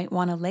actress might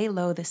want to lay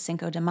low this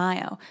Cinco de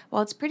Mayo.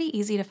 While it's pretty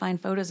easy to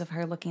find photos of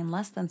her looking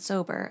less than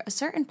sober, a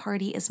certain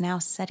party is now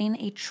setting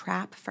a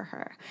trap for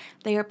her.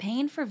 They are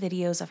paying for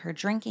videos of her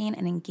drinking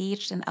and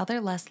engaged in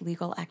other less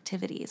legal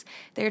activities.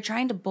 They are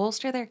trying to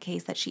bolster their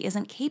case that she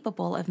isn't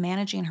capable of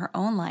managing her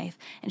own life,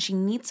 and she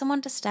needs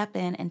someone to step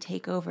in and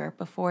take over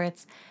before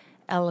it's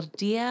El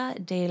Dia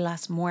de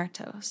los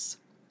Muertos.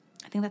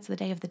 I think that's the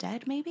Day of the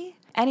Dead, maybe?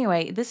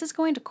 Anyway, this is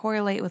going to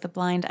correlate with a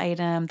blind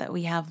item that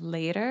we have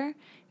later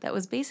that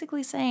was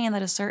basically saying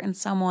that a certain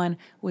someone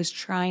was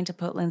trying to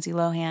put Lindsay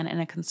Lohan in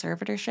a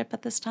conservatorship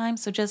at this time,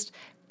 so just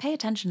pay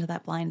attention to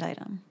that blind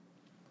item.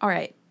 All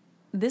right,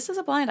 this is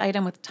a blind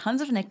item with tons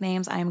of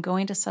nicknames. I am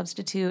going to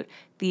substitute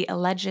the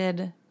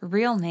alleged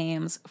real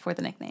names for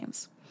the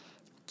nicknames.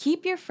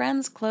 Keep your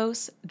friends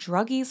close,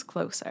 druggies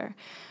closer.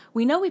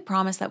 We know we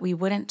promised that we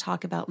wouldn't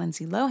talk about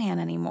Lindsay Lohan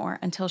anymore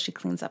until she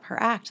cleans up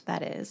her act,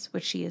 that is,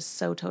 which she is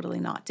so totally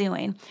not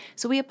doing.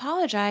 So we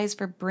apologize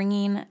for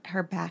bringing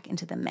her back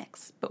into the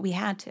mix, but we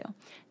had to.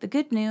 The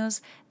good news,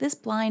 this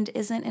blind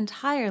isn't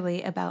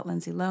entirely about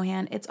Lindsay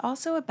Lohan. It's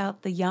also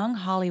about the young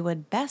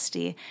Hollywood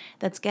bestie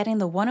that's getting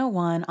the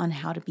 101 on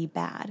how to be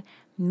bad.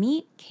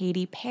 Meet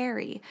Katy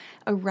Perry.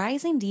 A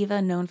rising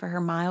diva known for her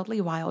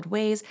mildly wild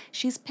ways,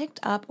 she's picked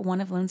up one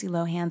of Lindsay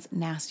Lohan's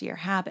nastier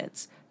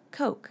habits,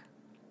 coke.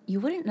 You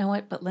wouldn't know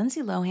it, but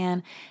Lindsay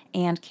Lohan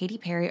and Katy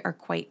Perry are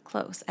quite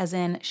close, as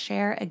in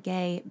share a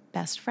gay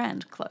best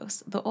friend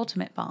close, the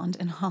ultimate bond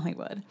in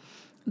Hollywood.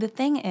 The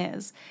thing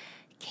is,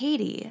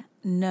 Katy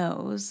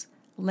knows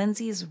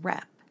Lindsay's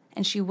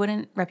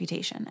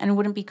reputation and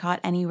wouldn't be caught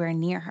anywhere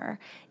near her.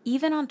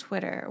 Even on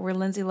Twitter, where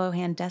Lindsay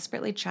Lohan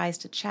desperately tries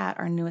to chat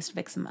our newest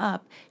vixen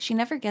up, she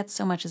never gets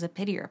so much as a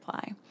pity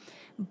reply.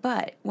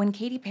 But when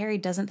Katy Perry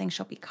doesn't think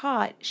she'll be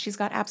caught, she's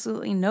got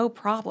absolutely no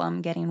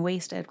problem getting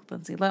wasted with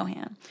Lindsay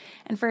Lohan.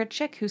 And for a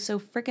chick who's so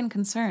frickin'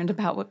 concerned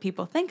about what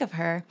people think of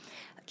her,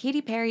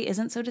 Katy Perry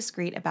isn't so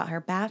discreet about her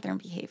bathroom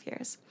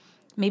behaviors.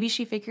 Maybe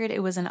she figured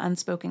it was an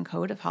unspoken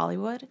code of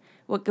Hollywood.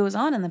 What goes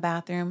on in the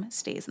bathroom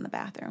stays in the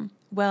bathroom.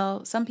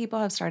 Well, some people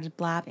have started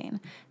blabbing.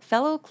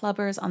 Fellow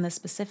clubbers on this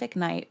specific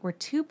night were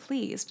too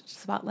pleased to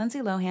spot Lindsay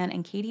Lohan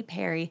and Katy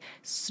Perry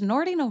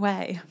snorting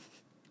away.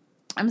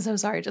 I'm so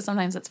sorry, just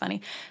sometimes it's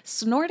funny.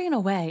 Snorting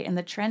away in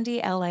the trendy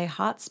LA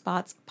hot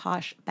spots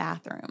posh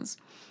bathrooms.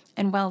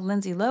 And while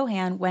Lindsay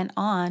Lohan went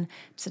on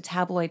to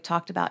tabloid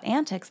talked about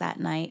antics that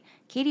night,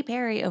 Katy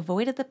Perry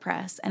avoided the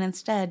press and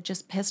instead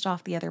just pissed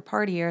off the other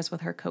partiers with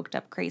her coked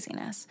up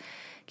craziness.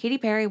 Katy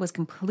Perry was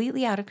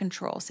completely out of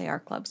control, say our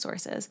club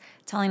sources,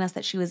 telling us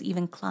that she was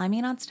even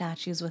climbing on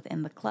statues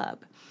within the club.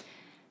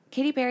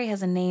 Katy Perry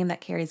has a name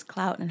that carries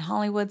clout in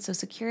Hollywood, so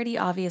security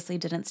obviously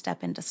didn't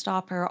step in to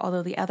stop her,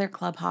 although the other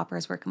club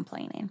hoppers were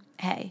complaining.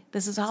 Hey,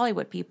 this is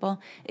Hollywood, people.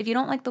 If you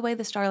don't like the way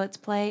the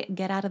starlets play,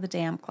 get out of the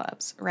damn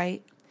clubs,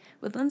 right?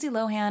 With Lindsay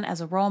Lohan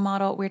as a role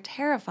model, we're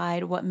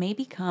terrified what may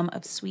become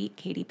of sweet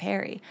Katy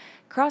Perry.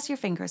 Cross your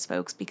fingers,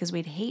 folks, because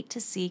we'd hate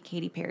to see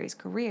Katy Perry's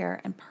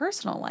career and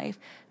personal life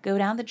go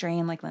down the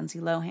drain like Lindsay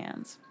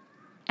Lohan's.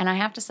 And I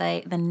have to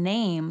say,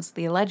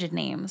 the alleged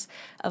names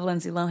of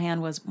Lindsay Lohan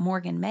was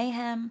Morgan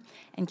Mayhem,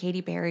 and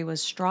Katy Perry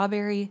was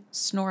Strawberry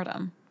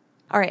Snortum.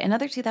 All right,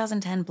 another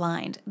 2010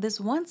 blind. This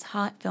once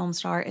hot film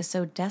star is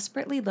so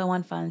desperately low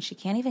on funds she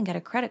can't even get a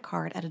credit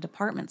card at a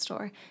department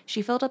store.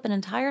 She filled up an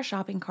entire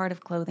shopping cart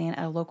of clothing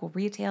at a local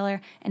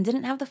retailer and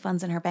didn't have the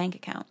funds in her bank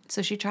account,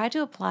 so she tried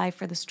to apply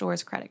for the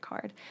store's credit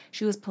card.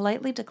 She was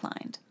politely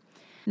declined.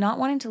 Not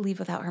wanting to leave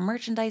without her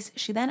merchandise,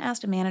 she then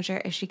asked a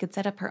manager if she could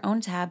set up her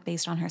own tab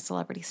based on her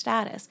celebrity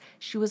status.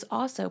 She was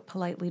also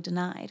politely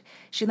denied.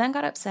 She then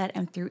got upset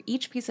and threw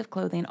each piece of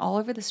clothing all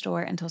over the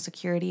store until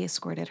security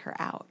escorted her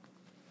out.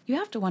 You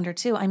have to wonder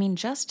too,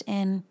 just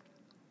in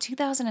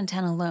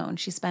 2010 alone,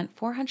 she spent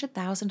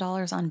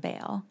 $400,000 on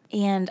bail.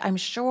 And I'm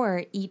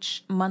sure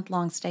each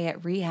month-long stay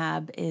at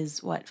rehab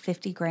is,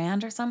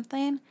 $50,000 or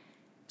something?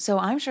 So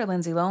I'm sure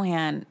Lindsay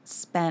Lohan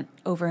spent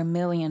over $1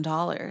 million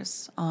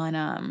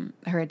on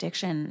her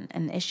addiction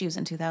and issues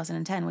in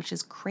 2010, which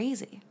is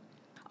crazy.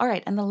 All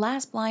right, and the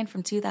last blind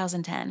from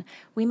 2010.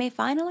 We may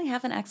finally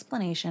have an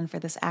explanation for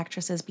this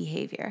actress's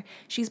behavior.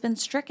 She's been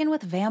stricken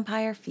with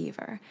vampire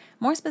fever.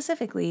 More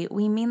specifically,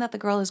 we mean that the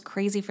girl is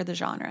crazy for the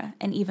genre,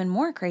 and even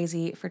more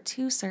crazy for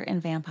two certain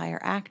vampire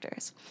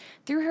actors.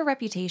 Through her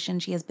reputation,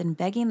 she has been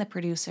begging the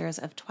producers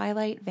of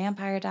Twilight,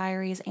 Vampire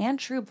Diaries, and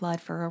True Blood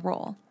for a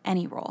role,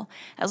 any role,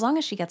 as long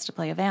as she gets to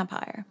play a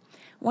vampire.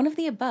 One of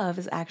the above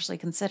is actually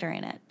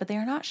considering it, but they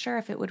are not sure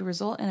if it would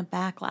result in a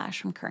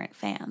backlash from current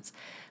fans.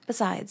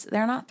 Besides,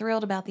 they're not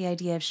thrilled about the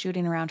idea of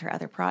shooting around her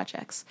other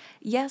projects.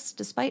 Yes,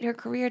 despite her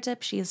career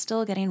dip, she is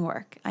still getting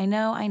work. I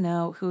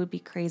know who would be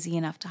crazy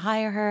enough to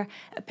hire her.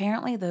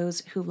 Apparently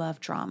those who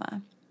love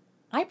drama.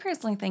 I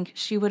personally think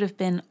she would have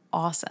been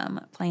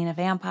awesome playing a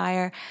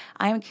vampire.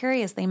 I'm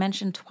curious, they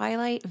mentioned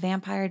Twilight,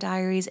 Vampire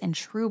Diaries, and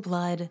True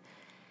Blood.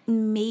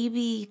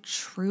 Maybe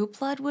True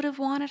Blood would have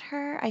wanted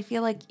her. I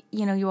feel like,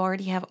 you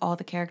already have all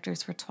the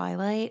characters for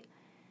Twilight.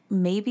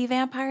 Maybe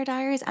Vampire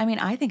Diaries.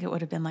 I think it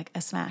would have been like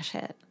a smash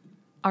hit.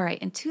 All right,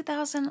 in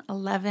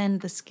 2011,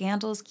 the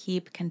scandals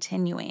keep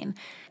continuing.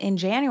 In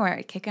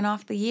January, kicking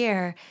off the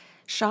year,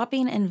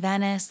 shopping in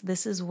Venice,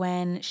 this is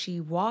when she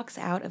walks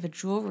out of a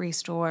jewelry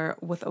store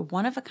with a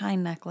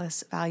one-of-a-kind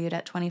necklace valued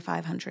at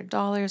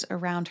 $2,500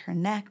 around her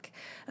neck.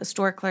 A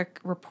store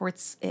clerk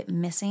reports it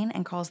missing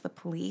and calls the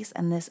police,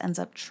 and this ends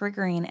up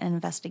triggering an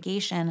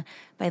investigation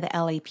by the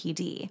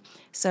LAPD.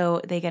 So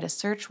they get a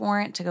search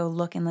warrant to go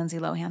look in Lindsay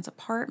Lohan's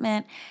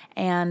apartment,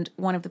 and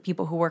one of the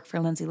people who work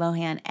for Lindsay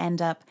Lohan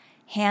end up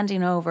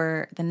handing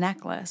over the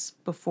necklace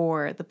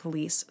before the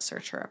police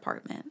search her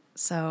apartment.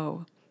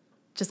 So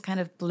just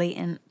kind of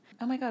blatant,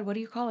 oh my God, what do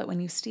you call it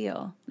when you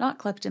steal? Not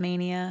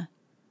kleptomania.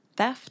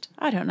 Theft?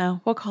 I don't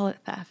know. We'll call it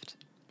theft.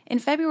 In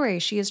February,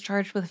 she is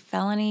charged with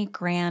felony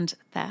grand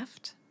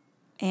theft.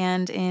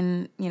 And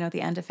in,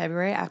 the end of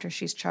February, after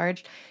she's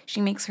charged,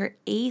 she makes her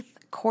 8th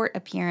court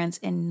appearance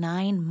in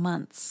 9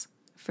 months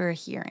for a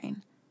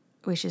hearing,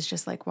 which is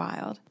just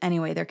wild.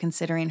 Anyway, they're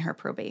considering her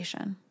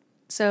probation.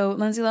 So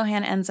Lindsay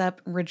Lohan ends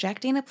up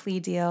rejecting a plea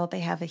deal. They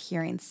have a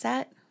hearing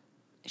set.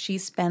 She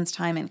spends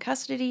time in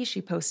custody.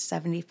 She posts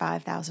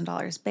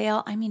 $75,000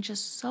 bail.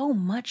 Just so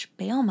much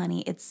bail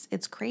money.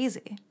 It's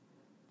crazy.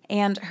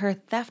 And her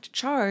theft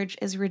charge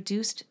is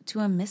reduced to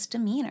a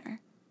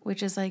misdemeanor,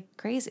 which is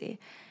crazy.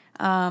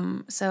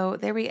 So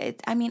there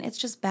it's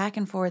just back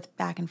and forth,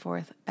 back and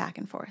forth, back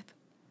and forth.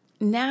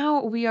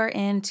 Now we are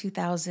in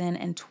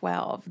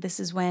 2012.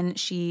 This is when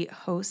she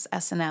hosts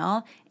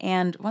SNL.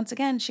 And once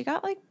again, she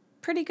got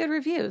pretty good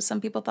reviews. Some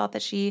people thought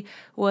that she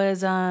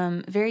was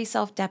very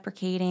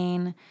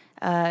self-deprecating,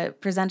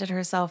 presented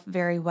herself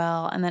very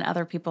well, and then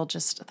other people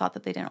just thought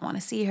that they didn't want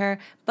to see her.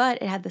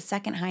 But it had the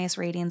second highest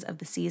ratings of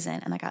the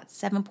season, and that got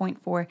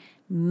 7.4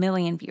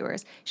 million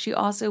viewers. She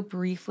also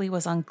briefly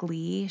was on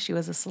Glee. She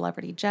was a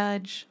celebrity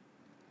judge.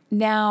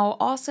 Now,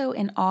 also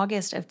in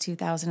August of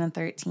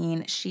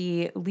 2013,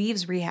 she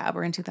leaves rehab.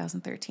 We're in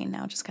 2013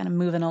 now, just kind of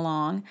moving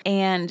along.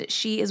 And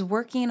she is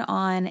working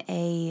on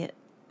a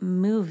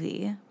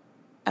movie,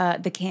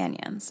 The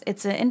Canyons.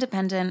 It's an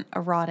independent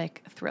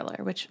erotic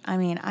thriller, which,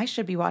 I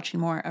should be watching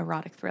more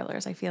erotic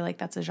thrillers. I feel like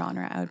that's a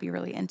genre I would be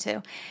really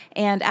into.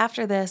 And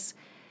after this,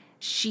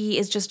 she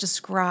is just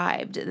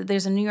described.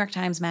 There's a New York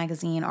Times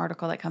Magazine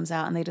article that comes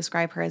out, and they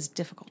describe her as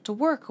difficult to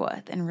work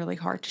with and really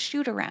hard to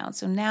shoot around.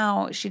 So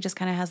now she just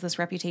kind of has this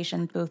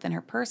reputation both in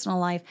her personal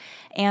life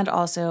and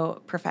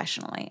also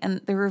professionally.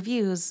 And the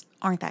reviews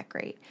aren't that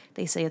great.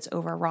 They say it's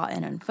overwrought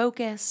and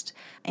unfocused,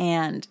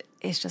 and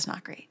it's just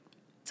not great.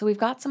 So we've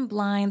got some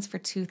blinds for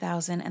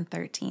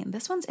 2013.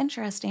 This one's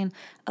interesting,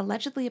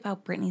 allegedly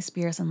about Britney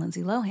Spears and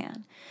Lindsay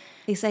Lohan.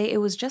 They say it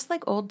was just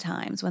like old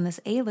times when this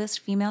A-list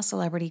female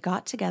celebrity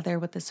got together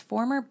with this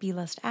former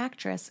B-list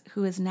actress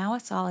who is now a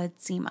solid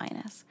C-.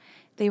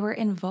 They were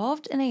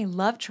involved in a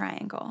love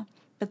triangle,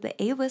 but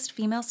the A-list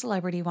female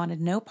celebrity wanted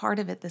no part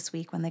of it this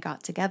week when they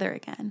got together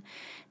again.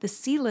 The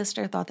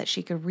C-lister thought that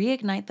she could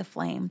reignite the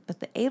flame, but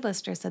the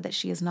A-lister said that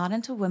she is not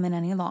into women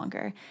any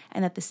longer,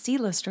 and that the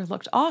C-lister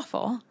looked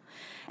awful,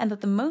 and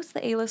that the most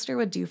the A-lister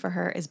would do for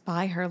her is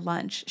buy her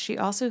lunch. She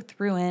also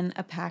threw in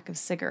a pack of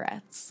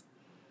cigarettes.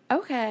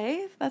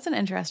 Okay, that's an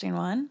interesting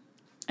one.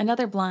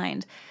 Another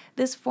blind.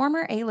 This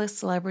former A-list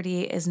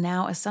celebrity is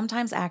now a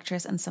sometimes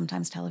actress and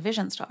sometimes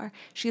television star.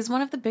 She is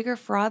one of the bigger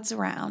frauds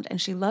around, and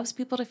she loves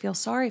people to feel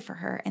sorry for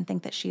her and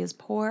think that she is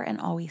poor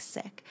and always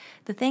sick.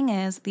 The thing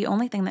is, the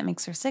only thing that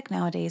makes her sick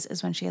nowadays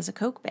is when she has a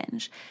coke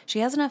binge. She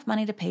has enough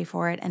money to pay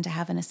for it and to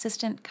have an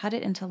assistant cut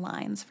it into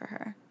lines for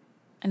her.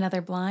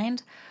 Another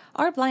blind?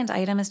 Our blind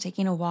item is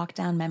taking a walk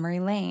down memory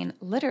lane,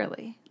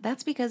 literally.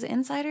 That's because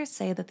insiders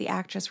say that the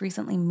actress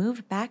recently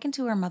moved back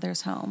into her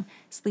mother's home,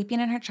 sleeping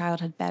in her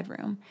childhood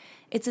bedroom.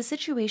 It's a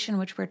situation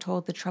which we're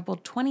told the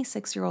troubled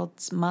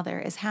 26-year-old's mother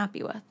is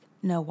happy with.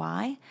 Know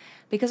why?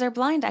 Because our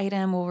blind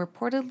item will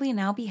reportedly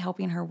now be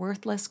helping her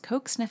worthless,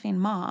 coke-sniffing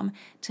mom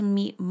to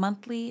meet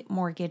monthly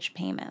mortgage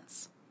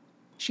payments.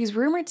 She's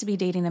rumored to be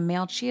dating a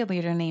male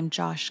cheerleader named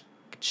Josh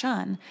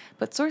Chun,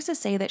 but sources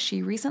say that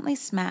she recently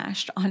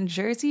smashed on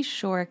Jersey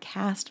Shore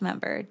cast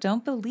member.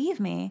 Don't believe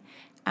me?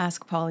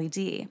 Ask Pauly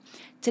D.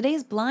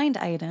 Today's blind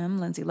item,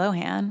 Lindsay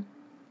Lohan,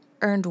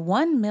 earned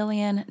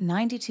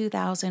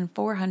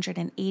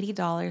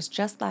 $1,092,480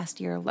 just last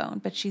year alone,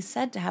 but she's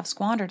said to have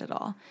squandered it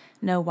all.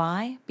 Know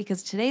why?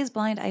 Because today's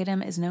blind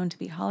item is known to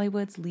be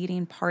Hollywood's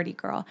leading party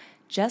girl.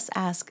 Just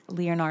ask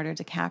Leonardo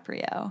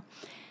DiCaprio.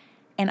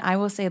 And I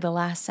will say the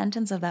last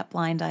sentence of that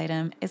blind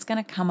item is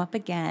going to come up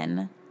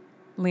again.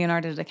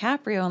 Leonardo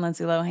DiCaprio and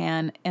Lindsay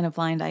Lohan in a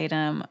blind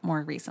item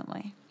more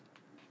recently.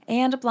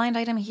 And a blind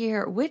item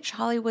here, which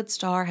Hollywood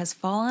star has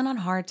fallen on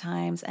hard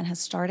times and has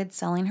started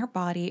selling her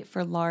body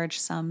for large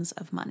sums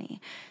of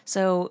money?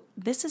 So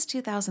this is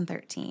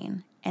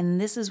 2013, and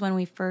this is when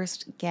we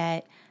first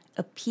get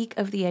a peek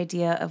of the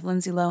idea of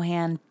Lindsay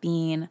Lohan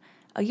being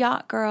a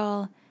yacht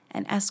girl,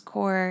 an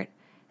escort,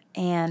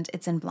 and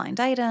it's in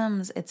blind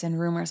items, it's in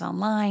rumors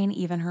online,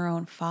 even her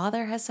own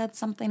father has said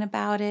something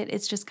about it.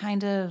 It's just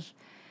kind of...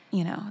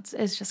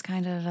 it's just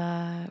kind of,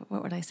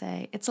 what would I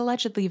say? It's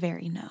allegedly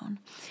very known.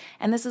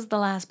 And this is the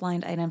last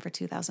blind item for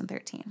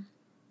 2013.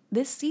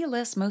 This C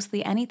list,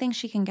 mostly anything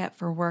she can get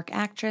for work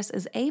actress,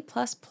 is A++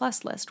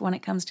 list when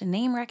it comes to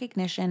name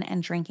recognition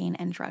and drinking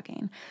and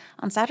drugging.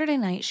 On Saturday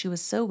night, she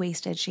was so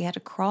wasted she had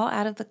to crawl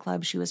out of the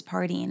club she was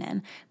partying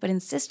in, but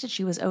insisted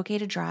she was okay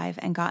to drive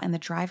and got in the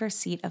driver's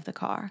seat of the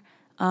car.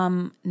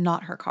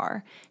 Not her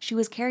car. She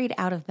was carried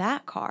out of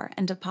that car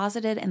and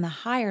deposited in the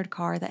hired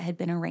car that had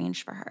been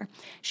arranged for her.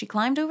 She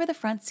climbed over the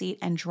front seat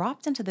and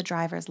dropped into the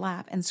driver's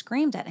lap and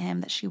screamed at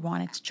him that she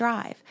wanted to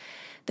drive.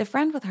 The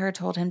friend with her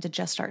told him to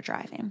just start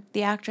driving.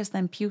 The actress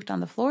then puked on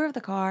the floor of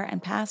the car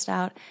and passed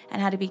out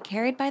and had to be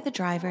carried by the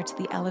driver to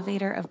the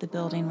elevator of the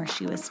building where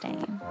she was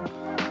staying.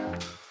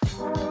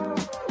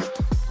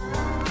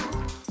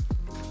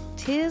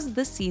 'Tis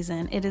the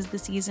season. It is the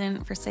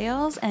season for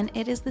sales, and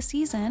it is the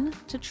season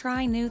to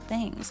try new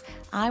things.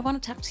 I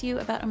want to talk to you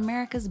about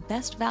America's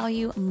best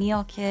value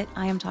meal kit.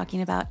 I am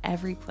talking about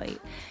EveryPlate.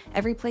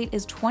 EveryPlate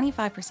is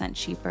 25%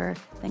 cheaper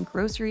than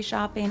grocery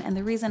shopping, and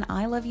the reason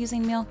I love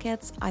using meal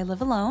kits, I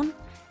live alone,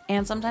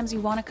 and sometimes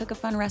you want to cook a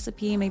fun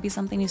recipe, maybe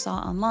something you saw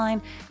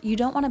online. You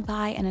don't want to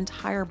buy an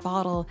entire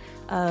bottle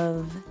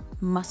of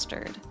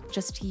mustard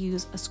just to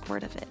use a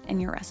squirt of it in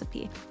your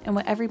recipe. And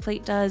what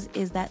EveryPlate does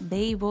is that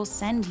they will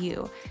send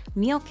you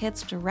meal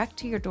kits direct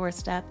to your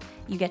doorstep.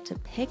 You get to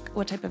pick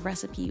what type of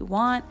recipe you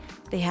want.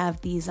 They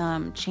have these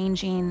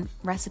changing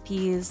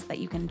recipes that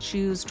you can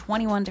choose,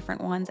 21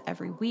 different ones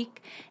every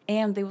week,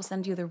 and they will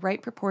send you the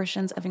right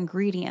proportions of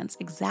ingredients,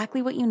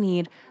 exactly what you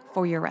need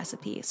for your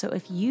recipe. So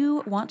if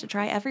you want to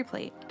try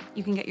EveryPlate,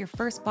 you can get your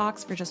first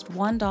box for just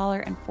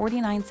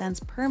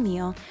 $1.49 per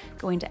meal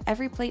going to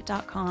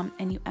everyplate.com,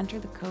 and you enter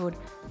the code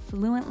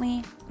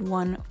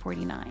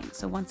FLUENTLY149.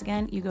 So once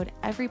again, you go to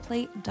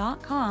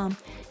everyplate.com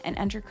and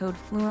enter code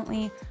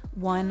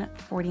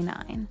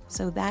FLUENTLY149.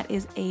 So that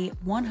is a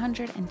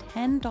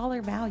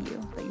 $110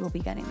 value that you will be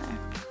getting there.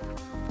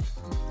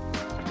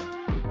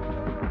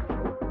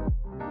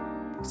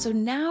 So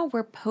now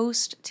we're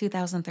post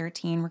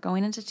 2013, we're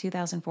going into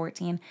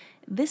 2014.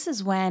 This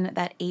is when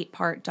that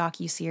 8-part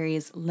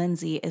docuseries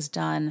Lindsay is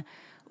done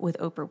with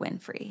Oprah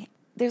Winfrey.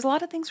 There's a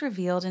lot of things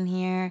revealed in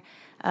here.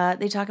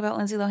 They talk about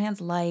Lindsay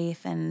Lohan's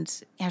life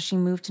and how she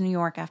moved to New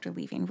York after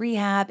leaving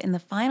rehab. In the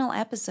final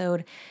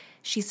episode,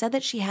 she said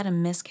that she had a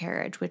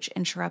miscarriage, which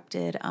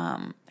interrupted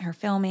her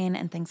filming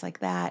and things like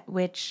that,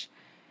 which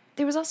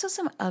there was also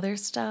some other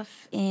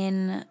stuff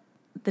in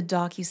the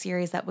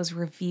docuseries that was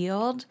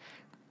revealed,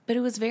 but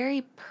it was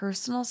very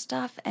personal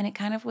stuff, and it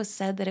kind of was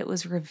said that it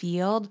was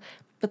revealed,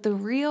 but the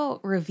real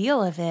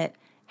reveal of it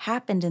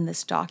happened in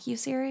this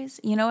docuseries.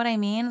 You know what I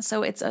mean?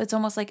 So it's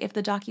almost like if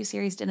the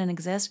docuseries didn't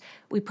exist,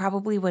 we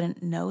probably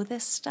wouldn't know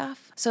this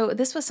stuff. So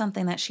this was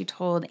something that she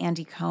told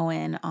Andy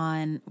Cohen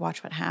on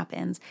Watch What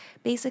Happens.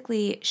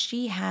 Basically,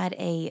 she had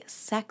a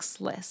sex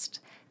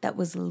list that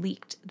was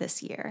leaked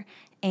this year,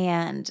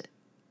 and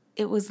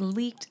it was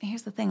leaked.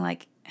 Here's the thing,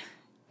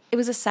 it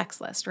was a sex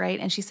list,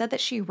 right? And she said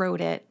that she wrote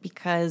it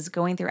because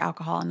going through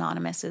Alcohol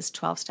Anonymous's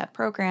 12-step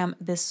program,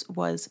 this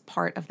was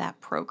part of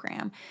that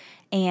program.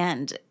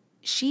 And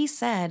she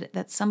said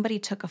that somebody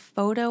took a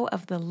photo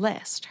of the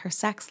list, her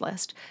sex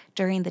list,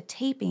 during the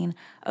taping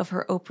of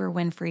her Oprah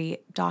Winfrey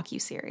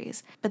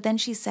docuseries. But then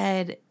she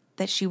said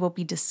that she will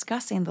be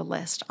discussing the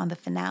list on the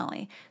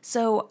finale.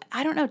 So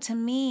I don't know, to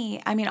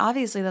me, I mean,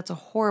 obviously that's a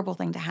horrible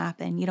thing to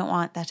happen. You don't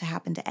want that to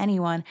happen to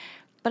anyone.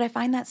 But I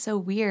find that so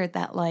weird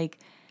that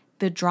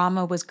the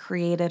drama was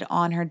created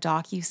on her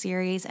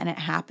docuseries and it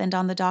happened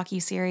on the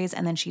docuseries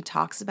and then she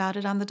talks about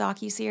it on the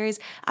docuseries.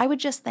 I would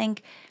just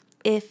think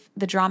if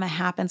the drama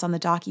happens on the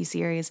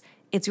docuseries,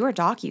 it's your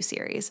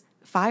docuseries.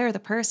 Fire the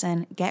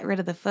person, get rid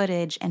of the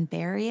footage, and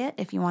bury it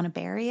if you want to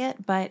bury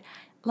it. But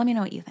let me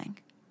know what you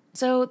think.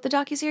 So the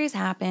docuseries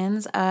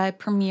happens,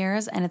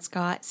 premieres, and it's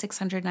got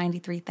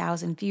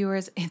 693,000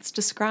 viewers. It's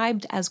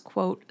described as,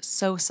 quote,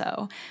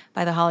 so-so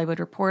by The Hollywood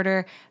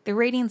Reporter. The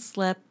ratings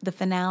slipped. The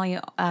finale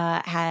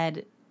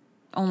had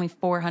only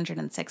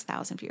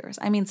 406,000 viewers.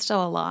 I mean,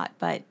 still a lot,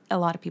 but a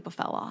lot of people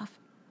fell off.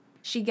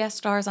 She guest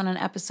stars on an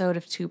episode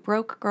of Two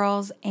Broke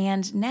Girls,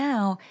 and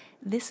now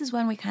this is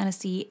when we kind of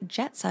see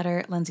jet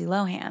setter Lindsay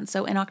Lohan.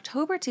 So in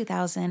October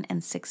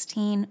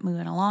 2016,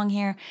 moving along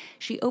here,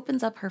 she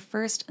opens up her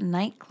first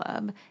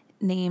nightclub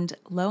named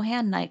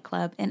Lohan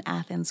Nightclub in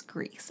Athens,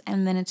 Greece.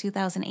 And then in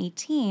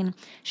 2018,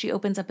 she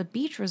opens up a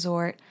beach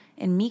resort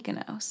in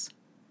Mykonos.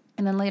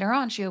 And then later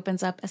on, she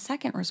opens up a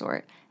second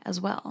resort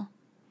as well.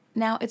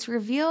 Now, it's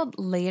revealed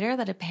later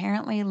that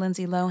apparently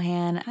Lindsay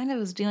Lohan kind of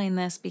was doing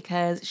this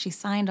because she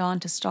signed on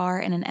to star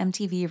in an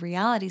MTV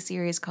reality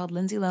series called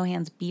Lindsay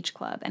Lohan's Beach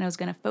Club, and it was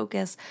going to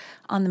focus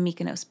on the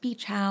Mykonos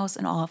beach house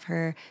and all of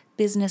her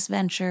business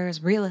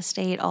ventures, real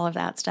estate, all of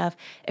that stuff.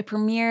 It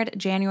premiered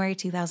January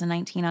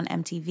 2019 on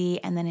MTV,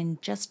 and then in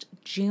just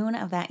June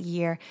of that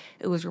year,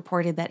 it was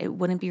reported that it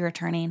wouldn't be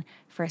returning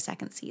for a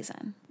second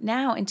season.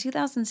 Now, in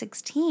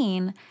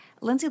 2016,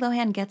 Lindsay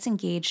Lohan gets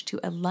engaged to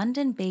a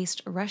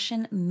London-based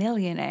Russian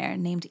millionaire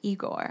named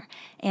Igor,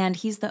 and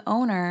he's the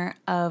owner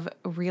of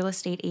real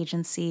estate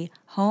agency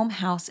Home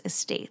House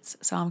Estates.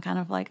 So I'm kind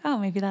of like, oh,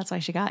 maybe that's why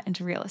she got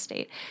into real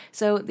estate.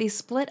 So they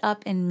split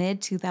up in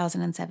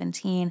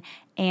mid-2017,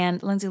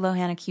 and Lindsay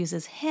Lohan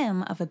accuses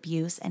him of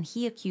abuse, and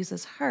he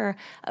accuses her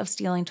of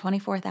stealing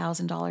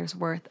 $24,000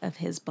 worth of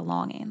his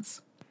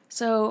belongings.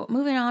 So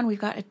moving on, we've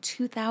got a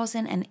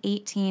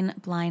 2018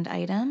 blind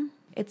item.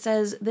 It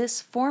says, this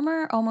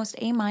former almost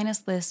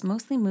A-minus list,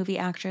 mostly movie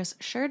actress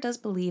sure does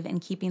believe in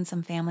keeping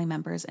some family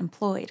members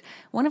employed.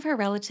 One of her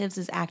relatives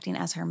is acting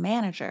as her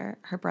manager,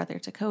 her brother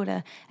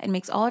Dakota, and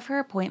makes all of her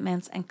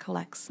appointments and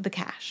collects the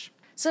cash.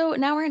 So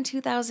now we're in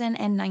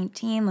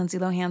 2019. Lindsay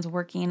Lohan's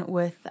working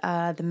with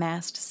The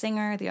Masked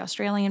Singer, the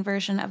Australian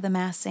version of The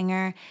Masked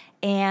Singer,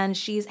 and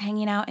she's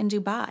hanging out in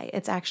Dubai.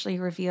 It's actually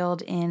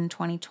revealed in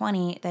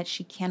 2020 that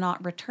she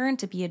cannot return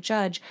to be a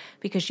judge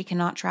because she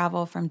cannot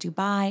travel from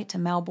Dubai to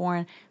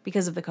Melbourne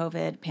because of the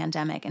COVID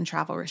pandemic and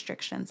travel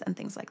restrictions and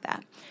things like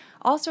that.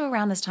 Also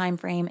around this time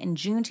frame, in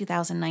June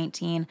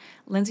 2019,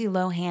 Lindsay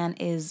Lohan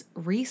is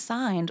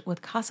re-signed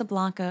with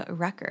Casablanca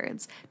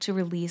Records to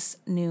release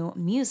new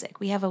music.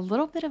 We have a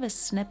little bit of a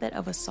snippet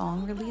of a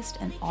song released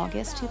in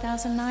August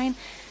 2009.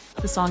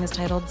 The song is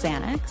titled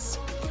Xanax.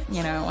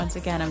 You know, once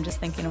again, I'm just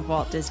thinking of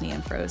Walt Disney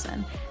and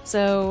Frozen.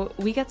 So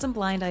we get some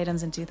blind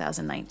items in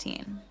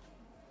 2019.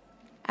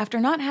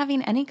 After not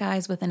having any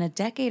guys within a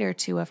decade or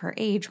two of her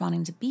age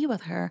wanting to be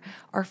with her,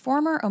 our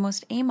former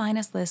almost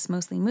A-minus list,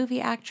 mostly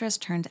movie actress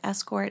turned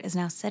escort is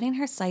now setting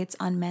her sights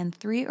on men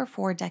 3 or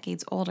 4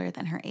 decades older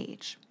than her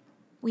age.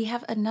 We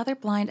have another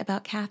blind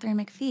about Katharine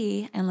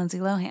McPhee and Lindsay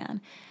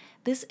Lohan.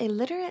 This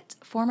illiterate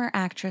former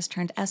actress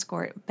turned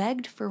escort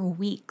begged for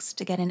weeks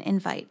to get an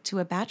invite to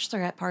a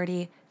bachelorette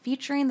party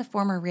featuring the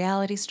former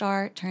reality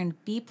star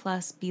turned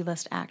B-plus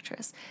B-list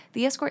actress.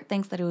 The escort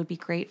thinks that it would be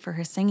great for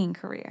her singing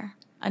career.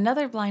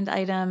 Another blind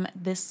item,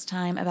 this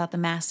time about The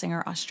Masked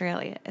Singer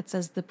Australia. It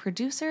says, the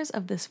producers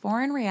of this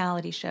foreign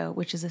reality show,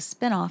 which is a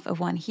spin-off of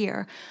one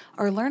here,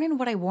 are learning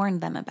what I warned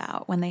them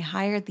about when they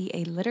hired the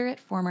illiterate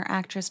former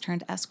actress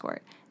turned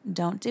escort.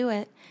 Don't do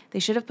it. They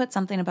should have put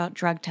something about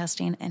drug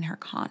testing in her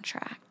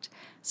contract.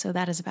 So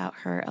that is about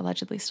her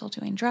allegedly still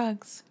doing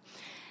drugs.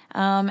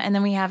 And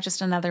then we have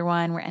just another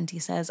one where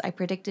NT says, I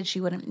predicted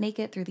she wouldn't make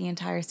it through the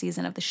entire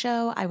season of the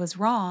show. I was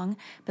wrong,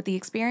 but the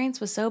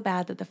experience was so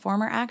bad that the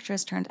former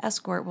actress turned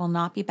escort will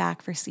not be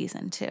back for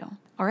season 2.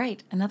 All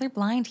right, another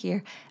blind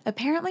here.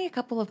 Apparently a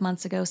couple of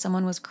months ago,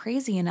 someone was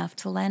crazy enough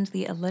to lend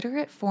the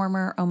illiterate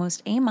former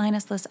almost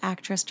A-minus list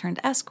actress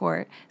turned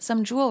escort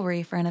some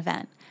jewelry for an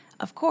event.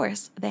 Of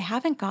course, they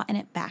haven't gotten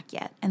it back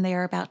yet, and they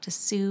are about to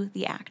sue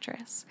the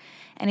actress.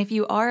 And if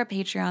you are a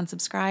Patreon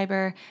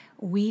subscriber,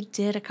 we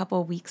did a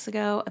couple weeks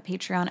ago a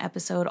Patreon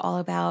episode all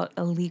about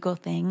illegal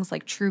things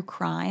like true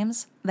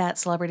crimes that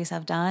celebrities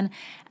have done.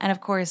 And of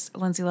course,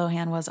 Lindsay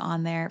Lohan was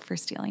on there for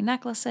stealing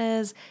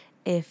necklaces.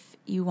 If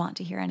you want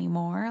to hear any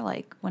more,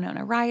 like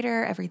Winona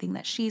Ryder, everything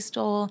that she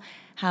stole,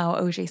 how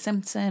O.J.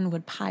 Simpson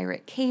would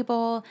pirate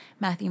cable,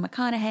 Matthew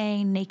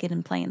McConaughey naked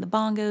and playing the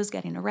bongos,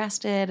 getting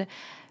arrested,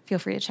 feel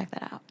free to check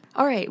that out.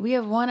 All right, we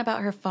have one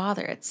about her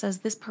father. It says,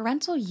 this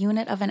parental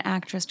unit of an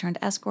actress turned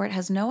escort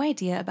has no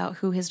idea about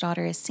who his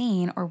daughter is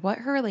seeing or what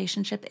her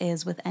relationship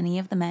is with any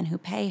of the men who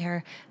pay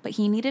her, but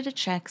he needed a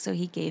check, so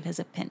he gave his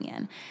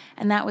opinion.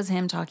 And that was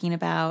him talking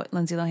about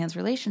Lindsay Lohan's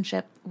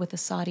relationship with a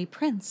Saudi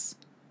prince.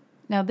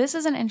 Now, this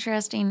is an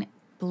interesting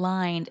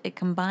Blind, it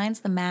combines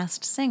The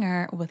Masked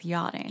Singer with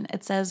yachting.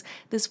 It says,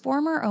 this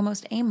former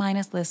almost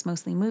A-minus list,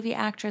 mostly movie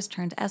actress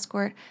turned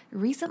escort,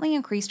 recently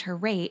increased her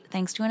rate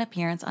thanks to an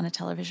appearance on a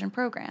television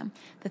program.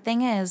 The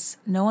thing is,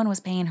 no one was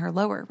paying her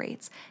lower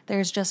rates.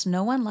 There's just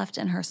no one left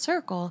in her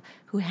circle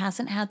who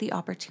hasn't had the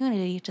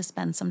opportunity to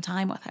spend some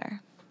time with her.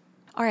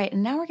 All right,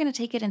 and now we're going to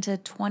take it into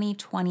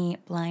 2020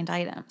 blind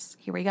items.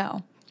 Here we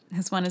go.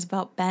 This one is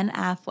about Ben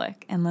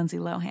Affleck and Lindsay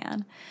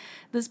Lohan.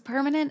 This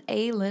permanent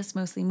A-list,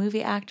 mostly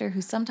movie actor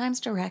who sometimes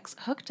directs,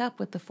 hooked up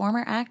with the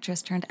former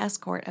actress turned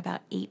escort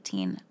about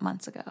 18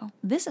 months ago.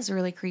 This is a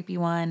really creepy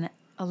one,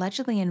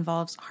 allegedly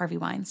involves Harvey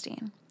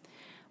Weinstein.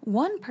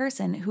 One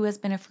person who has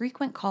been a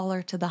frequent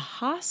caller to the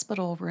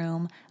hospital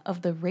room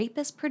of the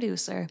rapist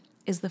producer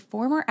is the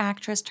former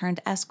actress turned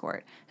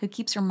escort who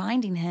keeps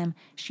reminding him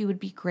she would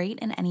be great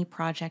in any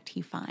project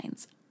he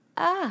finds.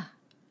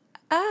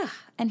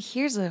 And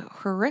here's a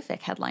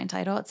horrific headline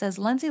title. It says,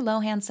 Lindsay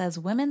Lohan says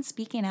women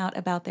speaking out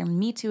about their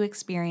Me Too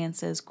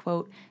experiences,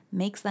 quote,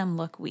 makes them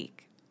look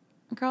weak.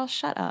 Girl,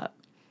 shut up.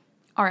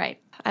 All right,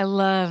 I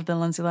love the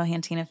Lindsay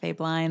Lohan Tina Fey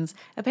blinds.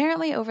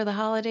 Apparently, over the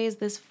holidays,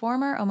 this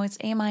former almost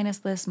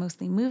A-minus list,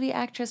 mostly movie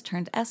actress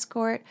turned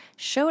escort,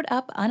 showed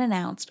up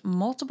unannounced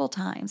multiple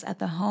times at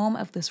the home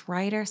of this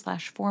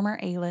writer/former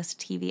A-list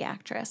TV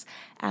actress,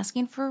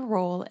 asking for a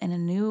role in a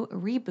new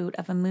reboot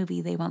of a movie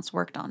they once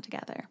worked on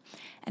together.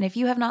 And if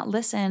you have not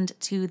listened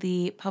to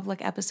the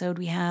public episode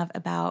we have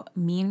about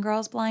Mean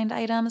Girls blind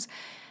items,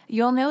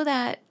 you'll know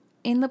that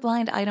in the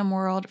blind item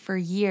world, for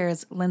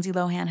years, Lindsay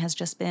Lohan has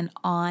just been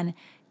on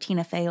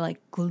Tina Fey like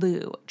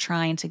glue,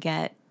 trying to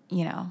get,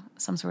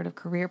 some sort of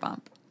career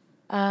bump.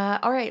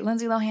 All right,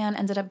 Lindsay Lohan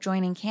ended up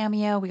joining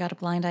Cameo. We got a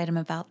blind item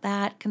about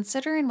that.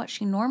 Considering what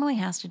she normally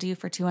has to do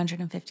for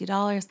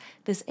 $250,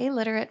 this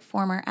illiterate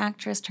former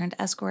actress turned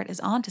escort is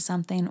onto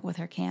something with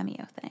her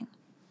Cameo thing.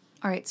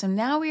 All right, so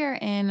now we are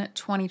in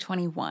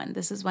 2021.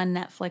 This is when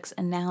Netflix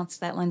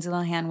announced that Lindsay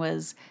Lohan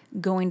was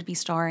going to be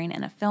starring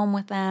in a film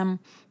with them.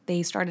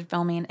 They started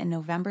filming in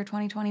November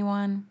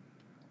 2021.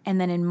 And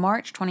then in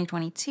March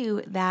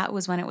 2022, that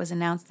was when it was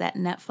announced that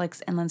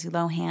Netflix and Lindsay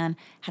Lohan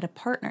had a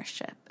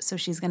partnership. So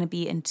she's going to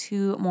be in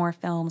 2 more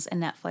films in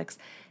Netflix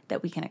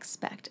that we can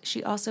expect.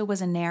 She also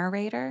was a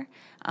narrator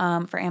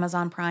for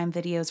Amazon Prime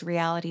Video's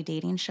reality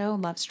dating show,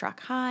 Love Struck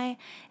High.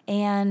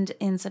 And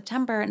in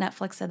September,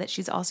 Netflix said that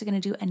she's also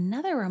going to do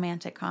another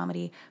romantic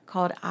comedy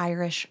called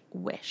Irish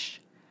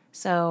Wish.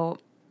 So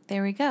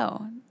there we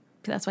go.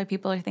 That's why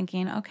people are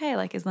thinking, okay,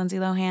 is Lindsay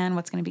Lohan,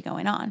 what's going to be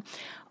going on?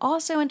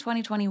 Also in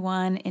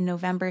 2021, in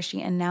November,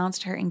 she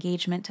announced her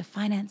engagement to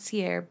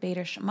financier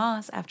Bader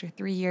Shammas after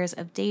 3 years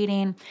of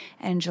dating.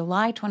 And in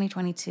July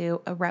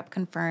 2022, a rep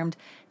confirmed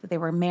that they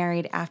were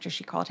married after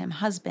she called him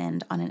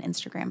husband on an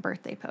Instagram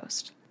birthday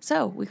post.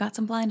 So we got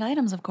some blind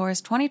items, of course.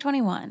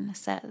 2021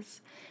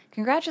 says,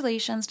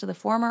 congratulations to the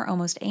former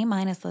almost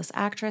A-minus list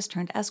actress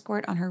turned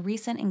escort on her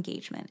recent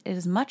engagement. It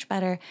is much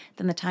better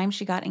than the time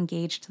she got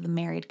engaged to the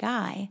married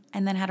guy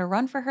and then had a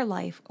run for her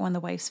life when the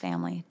wife's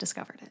family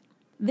discovered it.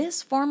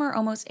 This former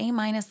almost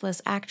A-minus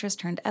list actress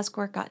turned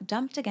escort got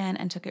dumped again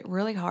and took it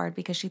really hard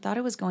because she thought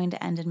it was going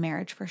to end in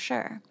marriage for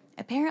sure.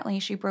 Apparently,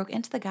 she broke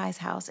into the guy's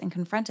house and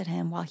confronted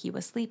him while he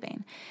was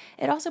sleeping.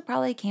 It also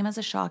probably came as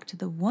a shock to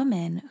the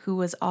woman who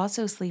was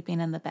also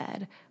sleeping in the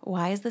bed.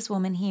 Why is this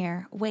woman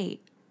here?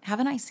 Wait,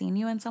 haven't I seen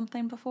you in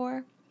something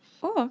before?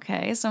 Oh,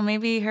 okay. So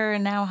maybe her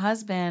now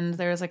husband,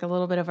 there was a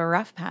little bit of a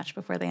rough patch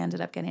before they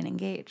ended up getting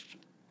engaged.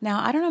 Now,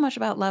 I don't know much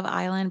about Love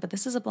Island, but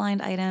this is a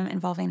blind item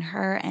involving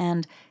her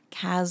and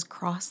Kaz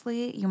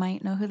Crossley. You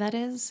might know who that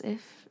is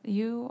if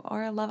you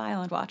are a Love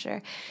Island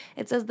watcher.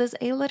 It says this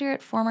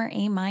illiterate former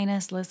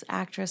A-minus list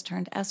actress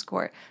turned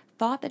escort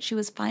thought that she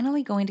was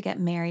finally going to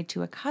get married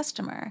to a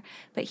customer,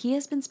 but he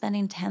has been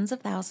spending tens of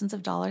thousands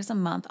of dollars a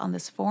month on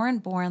this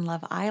foreign-born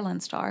Love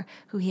Island star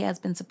who he has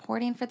been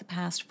supporting for the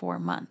past 4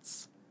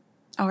 months.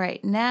 All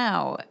right,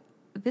 now,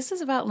 this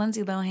is about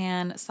Lindsay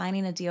Lohan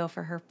signing a deal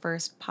for her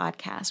first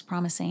podcast,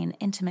 promising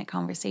intimate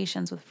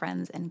conversations with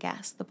friends and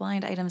guests. The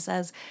blind item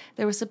says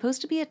there was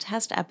supposed to be a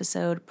test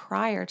episode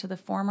prior to the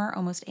former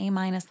almost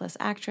A-minus list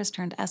actress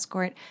turned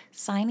escort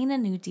signing a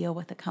new deal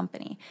with the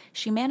company.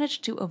 She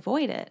managed to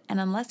avoid it, and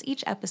unless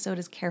each episode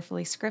is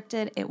carefully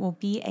scripted, it will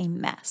be a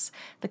mess.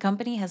 The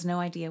company has no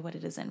idea what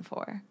it is in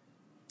for.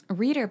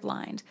 Reader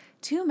blind.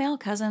 2 male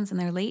cousins in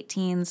their late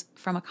teens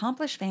from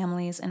accomplished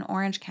families in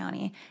Orange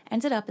County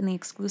ended up in the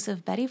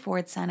exclusive Betty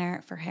Ford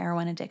Center for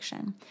Heroin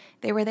Addiction.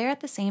 They were there at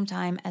the same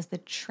time as the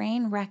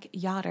train wreck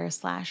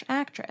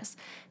yachter/actress.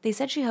 They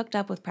said she hooked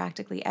up with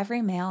practically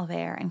every male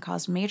there and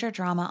caused major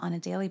drama on a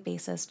daily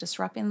basis,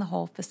 disrupting the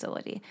whole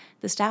facility.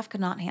 The staff could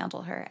not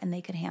handle her, and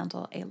they could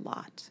handle a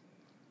lot.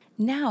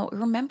 Now,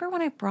 remember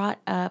when I brought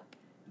up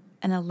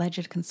an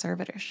alleged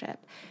conservatorship?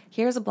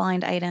 Here's a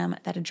blind item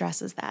that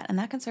addresses that. And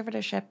that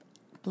conservatorship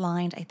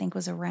blind, I think,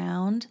 was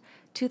around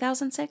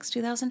 2006,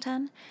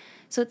 2010.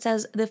 So it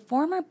says, the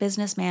former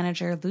business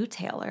manager, Lou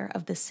Taylor,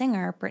 of the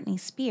singer Britney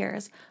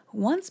Spears,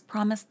 once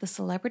promised the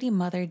celebrity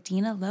mother,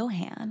 Dina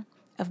Lohan,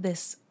 of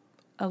this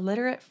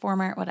illiterate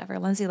former, whatever,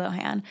 Lindsay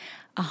Lohan,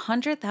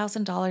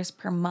 $100,000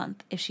 per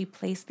month if she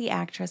placed the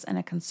actress in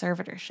a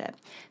conservatorship.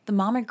 The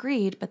mom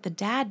agreed, but the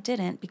dad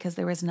didn't because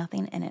there was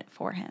nothing in it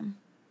for him.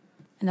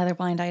 Another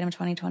blind item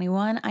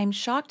 2021, I'm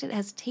shocked it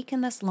has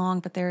taken this long,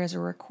 but there is a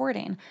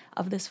recording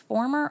of this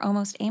former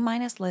almost A-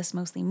 list,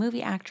 mostly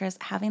movie actress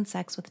having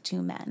sex with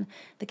two men.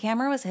 The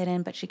camera was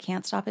hidden, but she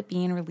can't stop it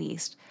being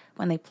released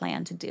when they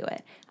plan to do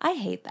it. I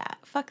hate that.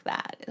 Fuck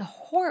that. Not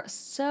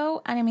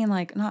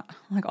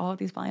like all of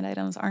these blind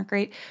items aren't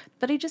great,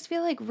 but I just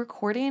feel like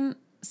recording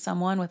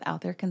someone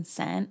without their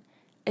consent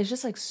is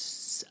just like,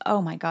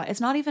 oh my God,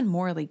 it's not even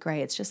morally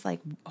gray. It's just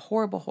like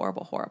horrible,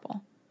 horrible,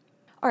 horrible.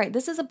 All right,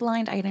 this is a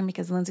blind item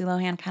because Lindsay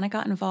Lohan kind of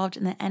got involved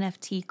in the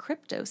NFT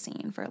crypto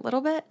scene for a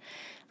little bit.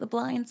 The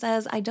blind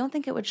says, I don't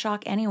think it would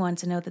shock anyone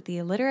to know that the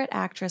illiterate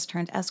actress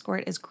turned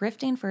escort is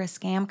grifting for a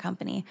scam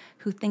company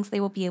who thinks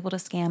they will be able to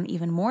scam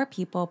even more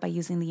people by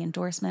using the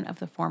endorsement of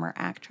the former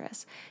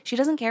actress. She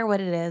doesn't care what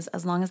it is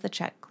as long as the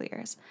check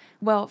clears.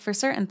 Well, for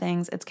certain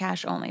things, it's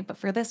cash only, but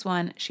for this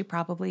one, she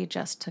probably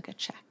just took a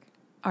check.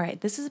 All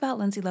right, this is about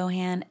Lindsay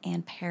Lohan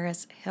and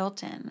Paris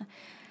Hilton.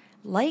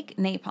 Like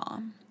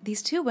Napalm,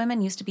 these two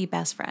women used to be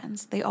best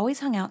friends. They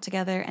always hung out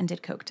together and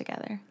did coke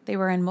together. They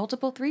were in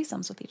multiple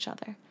threesomes with each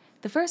other.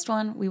 The first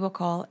one we will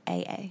call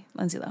AA,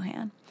 Lindsay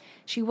Lohan.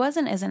 She was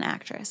and is an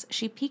actress.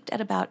 She peaked at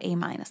about A-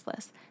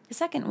 list. The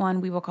second one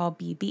we will call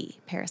BB,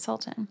 Paris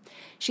Hilton.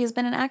 She has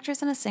been an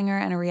actress and a singer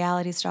and a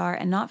reality star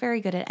and not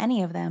very good at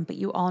any of them, but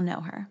you all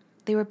know her.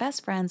 They were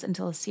best friends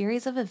until a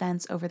series of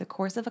events over the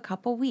course of a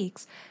couple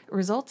weeks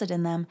resulted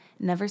in them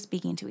never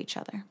speaking to each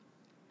other.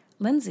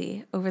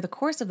 Lindsay, over the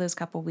course of those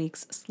couple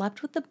weeks,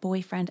 slept with the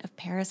boyfriend of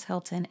Paris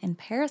Hilton in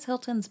Paris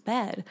Hilton's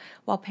bed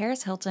while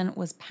Paris Hilton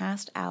was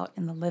passed out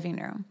in the living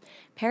room.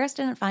 Paris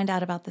didn't find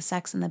out about the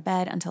sex in the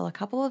bed until a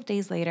couple of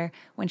days later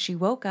when she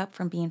woke up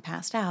from being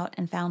passed out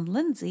and found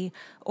Lindsay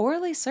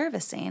orally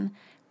servicing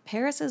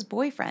Paris's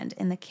boyfriend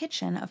in the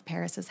kitchen of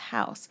Paris's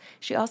house.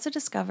 She also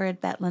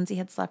discovered that Lindsay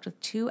had slept with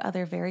two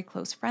other very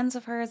close friends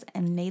of hers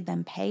and made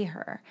them pay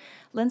her.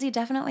 Lindsay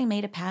definitely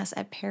made a pass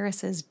at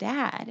Paris's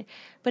dad,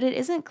 but it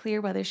isn't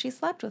clear whether she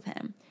slept with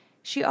him.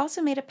 She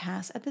also made a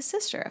pass at the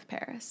sister of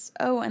Paris.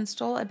 Oh, and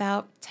stole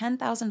about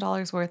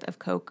 $10,000 worth of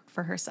coke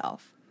for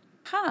herself.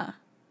 Huh.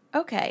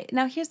 Okay,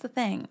 now here's the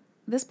thing.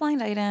 This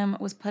blind item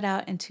was put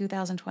out in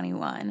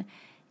 2021.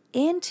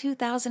 In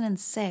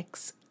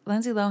 2006,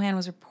 Lindsay Lohan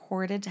was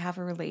reported to have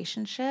a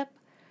relationship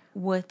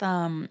with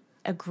a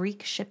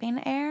Greek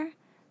shipping heir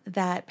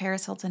that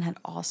Paris Hilton had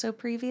also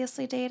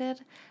previously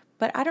dated.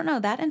 But I don't know,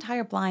 that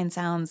entire blind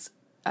sounds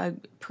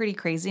pretty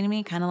crazy to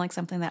me, kind of like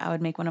something that I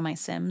would make one of my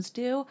Sims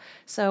do.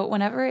 So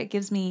whenever it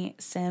gives me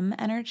Sim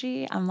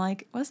energy, I'm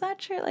like, was that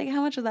true? Like,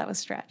 how much of that was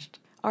stretched?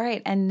 All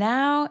right, and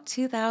now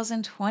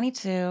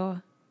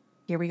 2022.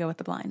 Here we go with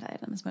the blind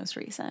items, most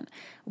recent.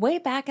 Way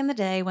back in the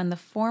day when the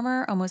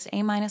former almost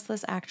A-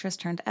 list actress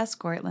turned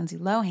escort, Lindsay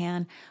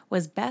Lohan,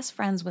 was best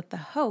friends with the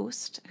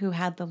host, who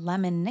had the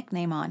Lemon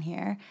nickname on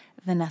here,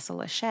 Vanessa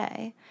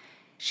Lachey.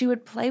 She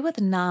would play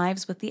with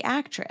knives with the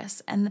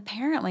actress, and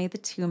apparently the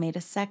two made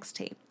a sex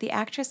tape. The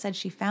actress said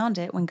she found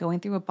it when going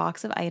through a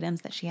box of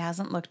items that she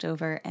hasn't looked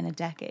over in a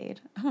decade.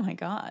 Oh my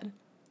God.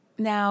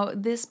 Now,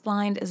 this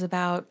blind is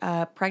about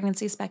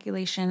pregnancy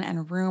speculation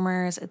and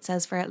rumors. It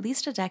says for at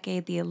least a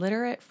decade, the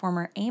illiterate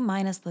former A-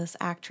 list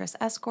actress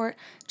escort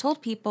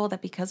told people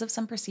that because of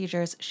some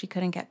procedures, she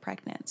couldn't get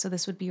pregnant. So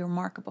this would be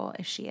remarkable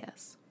if she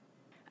is.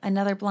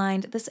 Another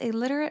blind, this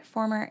illiterate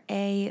former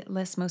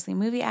A-list mostly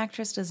movie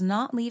actress does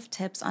not leave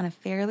tips on a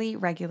fairly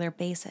regular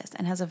basis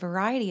and has a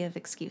variety of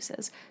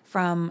excuses,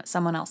 from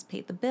someone else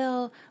paid the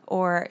bill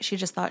or she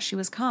just thought she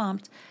was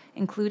comped,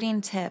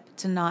 including tip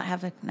to not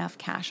have enough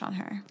cash on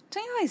her.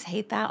 Don't you always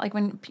hate that? Like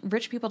when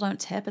rich people don't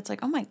tip, it's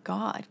like, oh my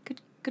God,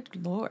 good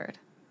Lord.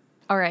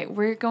 All right,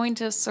 we're going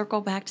to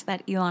circle back to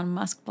that Elon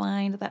Musk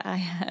blind that I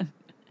had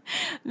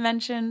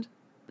mentioned.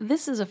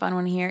 This is a fun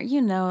one here.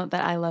 You know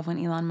that I love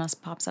when Elon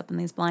Musk pops up in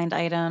these blind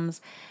items.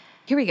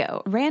 Here we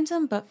go.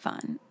 Random but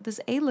fun.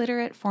 This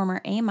illiterate former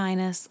A-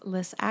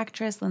 list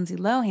actress Lindsay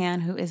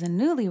Lohan, who is a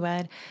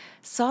newlywed,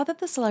 saw that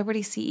the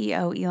celebrity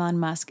CEO Elon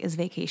Musk is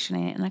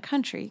vacationing in a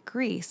country,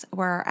 Greece,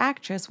 where our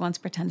actress once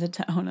pretended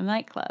to own a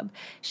nightclub.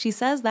 She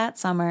says that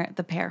summer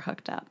the pair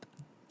hooked up.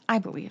 I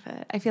believe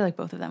it. I feel like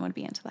both of them would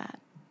be into that.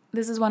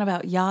 This is one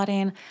about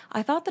yachting.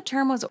 I thought the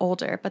term was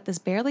older, but this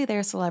barely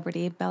there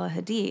celebrity, Bella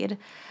Hadid,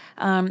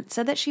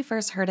 said that she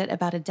first heard it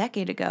about a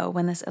decade ago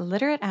when this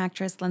illiterate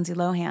actress, Lindsay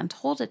Lohan,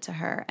 told it to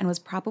her and was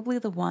probably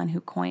the one who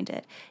coined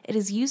it. It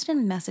is used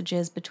in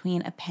messages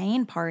between a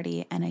paying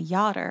party and a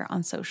yachter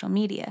on social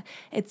media.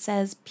 It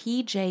says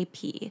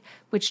PJP,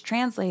 which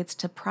translates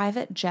to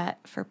private jet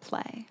for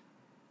play.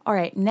 All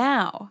right,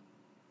 now,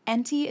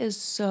 Enty is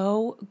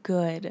so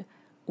good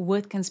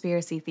with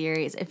conspiracy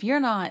theories. If you're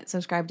not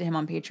subscribed to him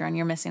on Patreon,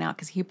 you're missing out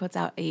because he puts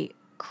out a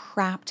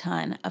crap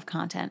ton of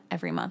content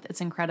every month.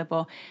 It's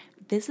incredible.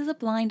 This is a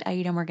blind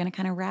item. We're going to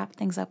kind of wrap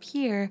things up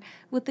here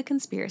with the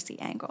conspiracy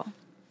angle.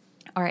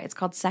 All right, it's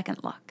called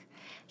Second Look.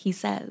 He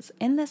says,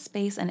 in this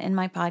space and in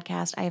my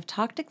podcast, I have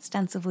talked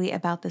extensively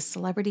about this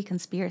celebrity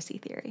conspiracy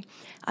theory.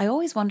 I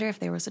always wonder if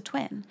there was a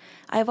twin.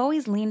 I have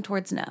always leaned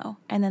towards no,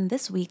 and then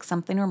this week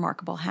something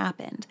remarkable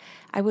happened.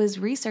 I was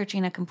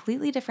researching a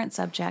completely different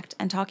subject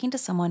and talking to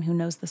someone who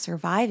knows the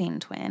surviving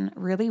twin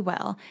really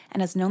well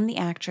and has known the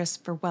actress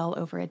for well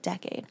over a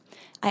decade.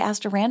 I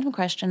asked a random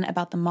question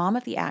about the mom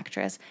of the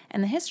actress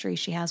and the history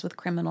she has with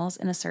criminals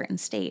in a certain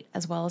state,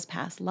 as well as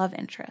past love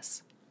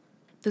interests.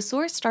 The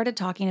source started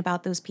talking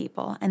about those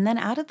people, and then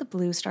out of the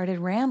blue started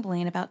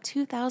rambling about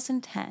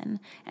 2010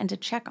 and to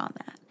check on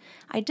that.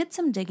 I did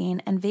some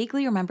digging and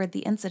vaguely remembered the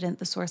incident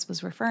the source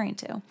was referring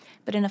to,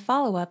 but in a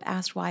follow-up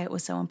asked why it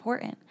was so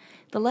important.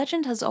 The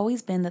legend has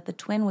always been that the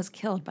twin was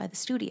killed by the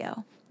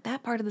studio.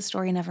 That part of the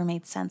story never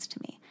made sense to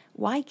me.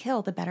 Why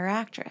kill the better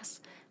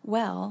actress?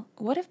 Well,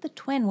 what if the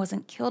twin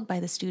wasn't killed by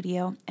the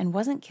studio and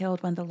wasn't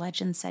killed when the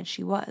legend said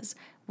she was?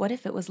 What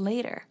if it was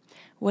later?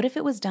 What if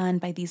it was done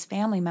by these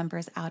family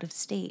members out of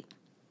state?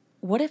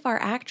 What if our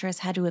actress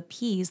had to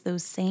appease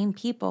those same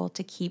people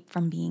to keep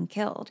from being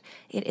killed?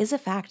 It is a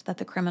fact that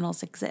the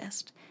criminals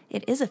exist.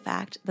 It is a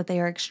fact that they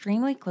are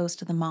extremely close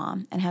to the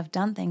mom and have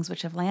done things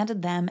which have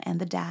landed them and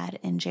the dad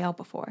in jail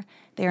before.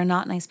 They are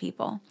not nice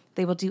people.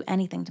 They will do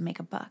anything to make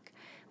a buck.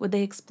 Would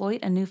they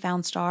exploit a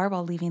newfound star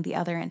while leaving the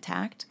other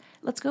intact?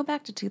 Let's go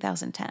back to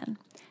 2010.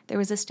 There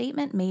was a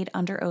statement made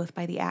under oath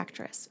by the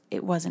actress.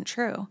 It wasn't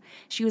true.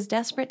 She was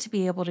desperate to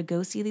be able to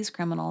go see these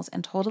criminals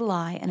and told a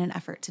lie in an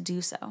effort to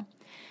do so.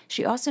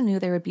 She also knew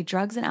there would be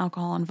drugs and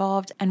alcohol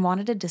involved and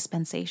wanted a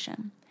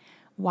dispensation.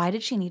 Why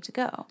did she need to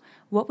go?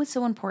 What was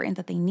so important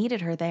that they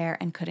needed her there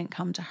and couldn't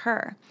come to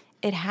her?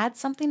 It had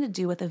something to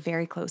do with a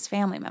very close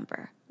family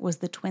member. Was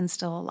the twin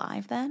still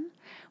alive then?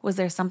 Was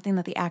there something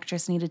that the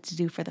actress needed to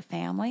do for the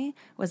family?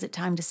 Was it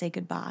time to say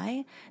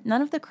goodbye?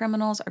 None of the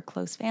criminals are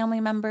close family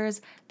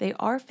members. They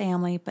are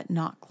family, but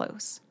not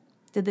close.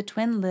 Did the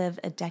twin live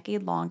a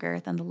decade longer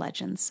than the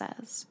legend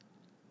says?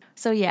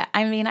 So yeah,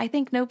 I mean, I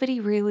think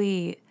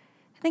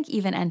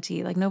even NT,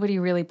 nobody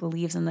really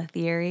believes in the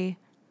theory.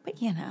 But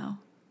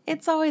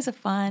it's always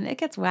it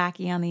gets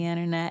wacky on the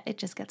internet. It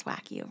just gets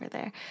wacky over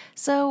there.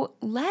 So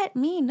let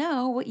me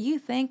know what you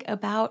think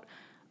about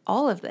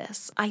all of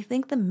this. I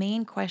think the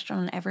main question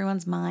on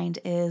everyone's mind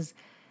is,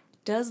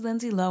 does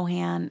Lindsay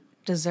Lohan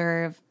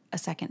deserve a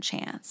second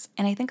chance?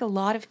 And I think a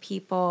lot of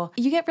people,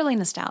 you get really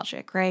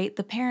nostalgic, right?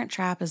 The Parent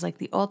Trap is like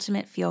the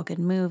ultimate feel-good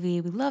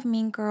movie. We love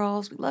Mean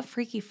Girls. We love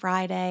Freaky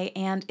Friday.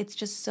 And it's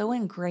just so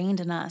ingrained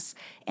in us.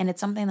 And it's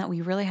something that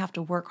we really have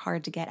to work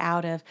hard to get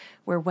out of,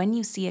 where when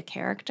you see a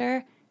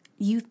character,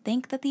 you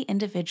think that the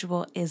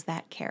individual is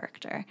that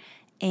character.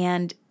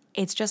 And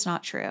it's just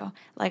not true.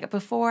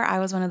 Before, I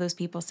was one of those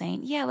people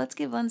saying, yeah, let's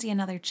give Lindsay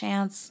another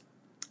chance.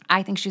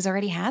 I think she's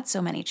already had so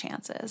many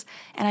chances.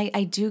 And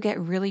I do get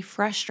really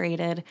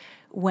frustrated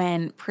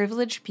when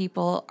privileged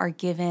people are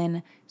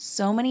given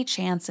so many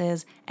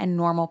chances and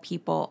normal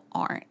people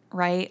aren't,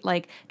 right?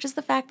 Just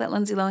the fact that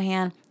Lindsay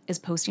Lohan is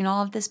posting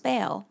all of this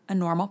bail. A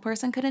normal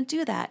person couldn't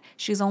do that.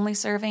 She's only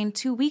serving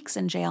 2 weeks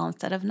in jail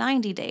instead of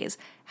 90 days.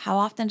 How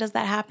often does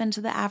that happen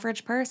to the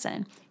average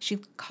person? She's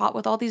caught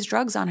with all these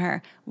drugs on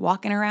her,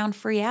 walking around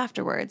free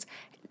afterwards.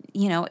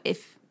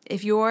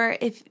 If you're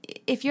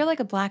like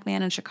a black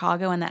man in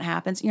Chicago and that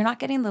happens, you're not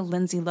getting the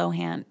Lindsay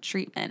Lohan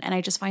treatment. And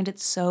I just find it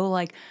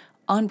so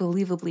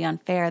unbelievably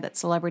unfair that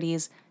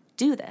celebrities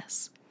do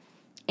this.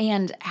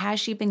 And has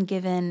she been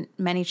given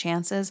many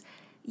chances?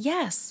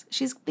 Yes,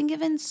 she's been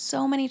given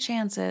so many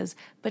chances,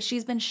 but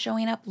she's been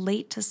showing up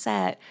late to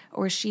set,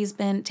 or she's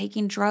been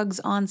taking drugs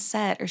on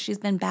set, or she's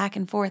been back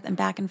and forth and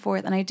back and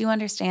forth. And I do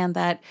understand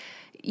that,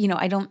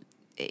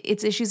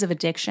 it's issues of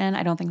addiction.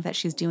 I don't think that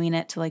she's doing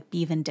it to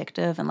be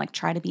vindictive and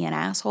try to be an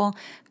asshole.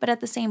 But at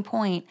the same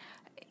point,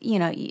 you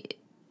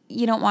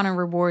don't want to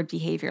reward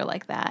behavior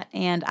like that.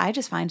 And I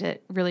just find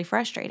it really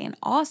frustrating.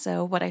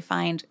 Also, what I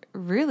find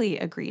really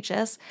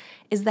egregious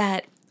is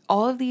that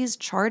all of these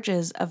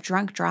charges of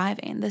drunk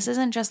driving, this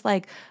isn't just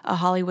a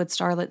Hollywood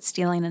starlet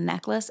stealing a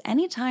necklace.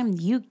 Anytime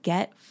you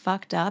get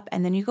fucked up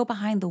and then you go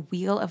behind the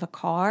wheel of a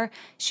car,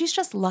 she's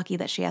just lucky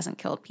that she hasn't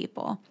killed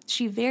people.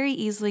 She very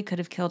easily could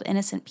have killed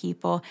innocent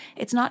people.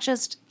 It's not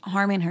just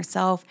harming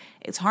herself,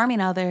 it's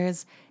harming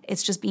others.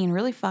 It's just being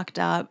really fucked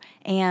up.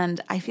 And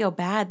I feel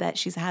bad that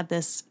she's had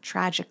this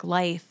tragic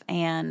life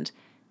and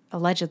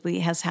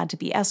allegedly has had to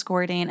be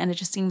escorting. And it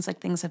just seems like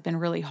things have been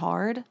really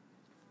hard.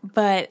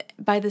 But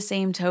by the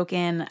same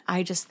token,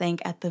 I just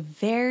think at the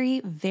very,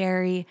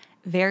 very,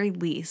 very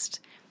least,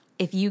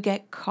 if you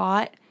get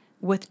caught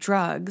with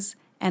drugs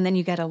and then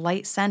you get a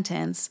light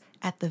sentence,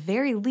 at the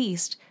very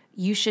least,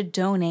 you should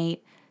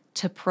donate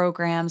to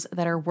programs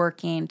that are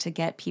working to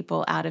get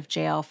people out of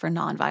jail for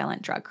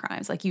nonviolent drug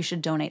crimes. You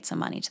should donate some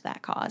money to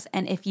that cause.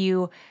 And if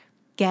you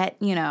get,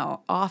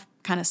 off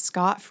kind of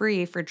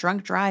scot-free for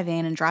drunk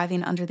driving and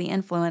driving under the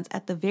influence,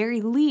 at the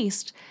very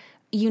least,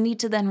 you need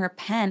to then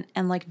repent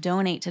and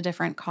donate to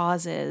different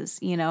causes,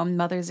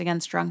 Mothers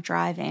Against Drunk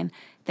Driving,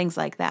 things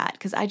like that.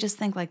 Because I just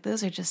think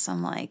those are just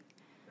some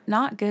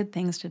not good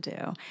things to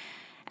do.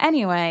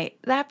 Anyway,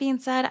 that being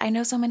said, I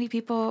know so many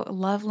people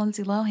love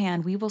Lindsay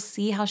Lohan. We will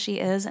see how she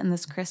is in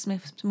this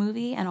Christmas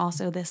movie and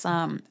also this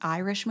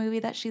Irish movie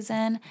that she's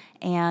in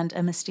and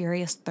a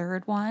mysterious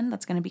third one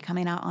that's going to be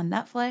coming out on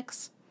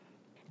Netflix.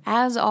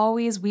 As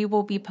always, we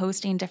will be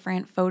posting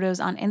different photos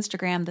on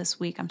Instagram this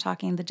week. I'm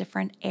talking the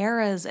different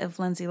eras of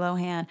Lindsay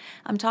Lohan.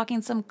 I'm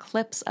talking some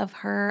clips of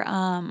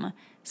her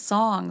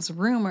songs,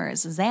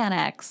 Rumors,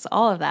 Xanax,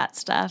 all of that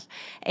stuff.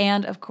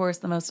 And of course,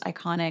 the most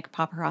iconic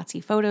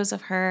paparazzi photos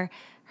of her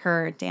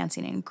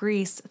dancing in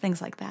Greece,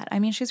 things like that. I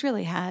mean, she's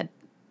really had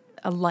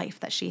a life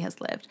that she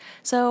has lived.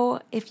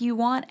 So if you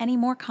want any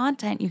more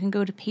content, you can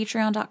go to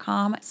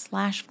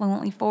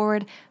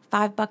patreon.com/fluentlyforward.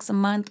 $5 a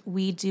month.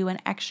 We do an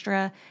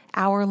extra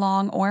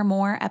hour-long or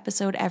more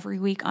episode every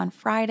week on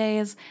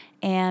Fridays.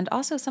 And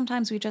also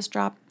sometimes we just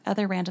drop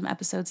other random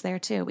episodes there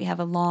too. We have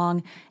a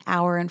long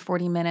hour and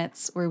 40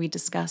 minutes where we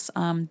discuss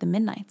the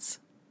Midnights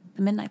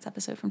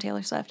episode from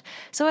Taylor Swift.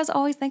 So as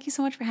always, thank you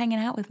so much for hanging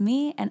out with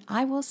me, and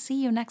I will see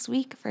you next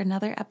week for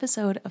another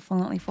episode of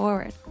Fluently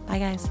Forward. Bye,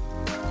 guys.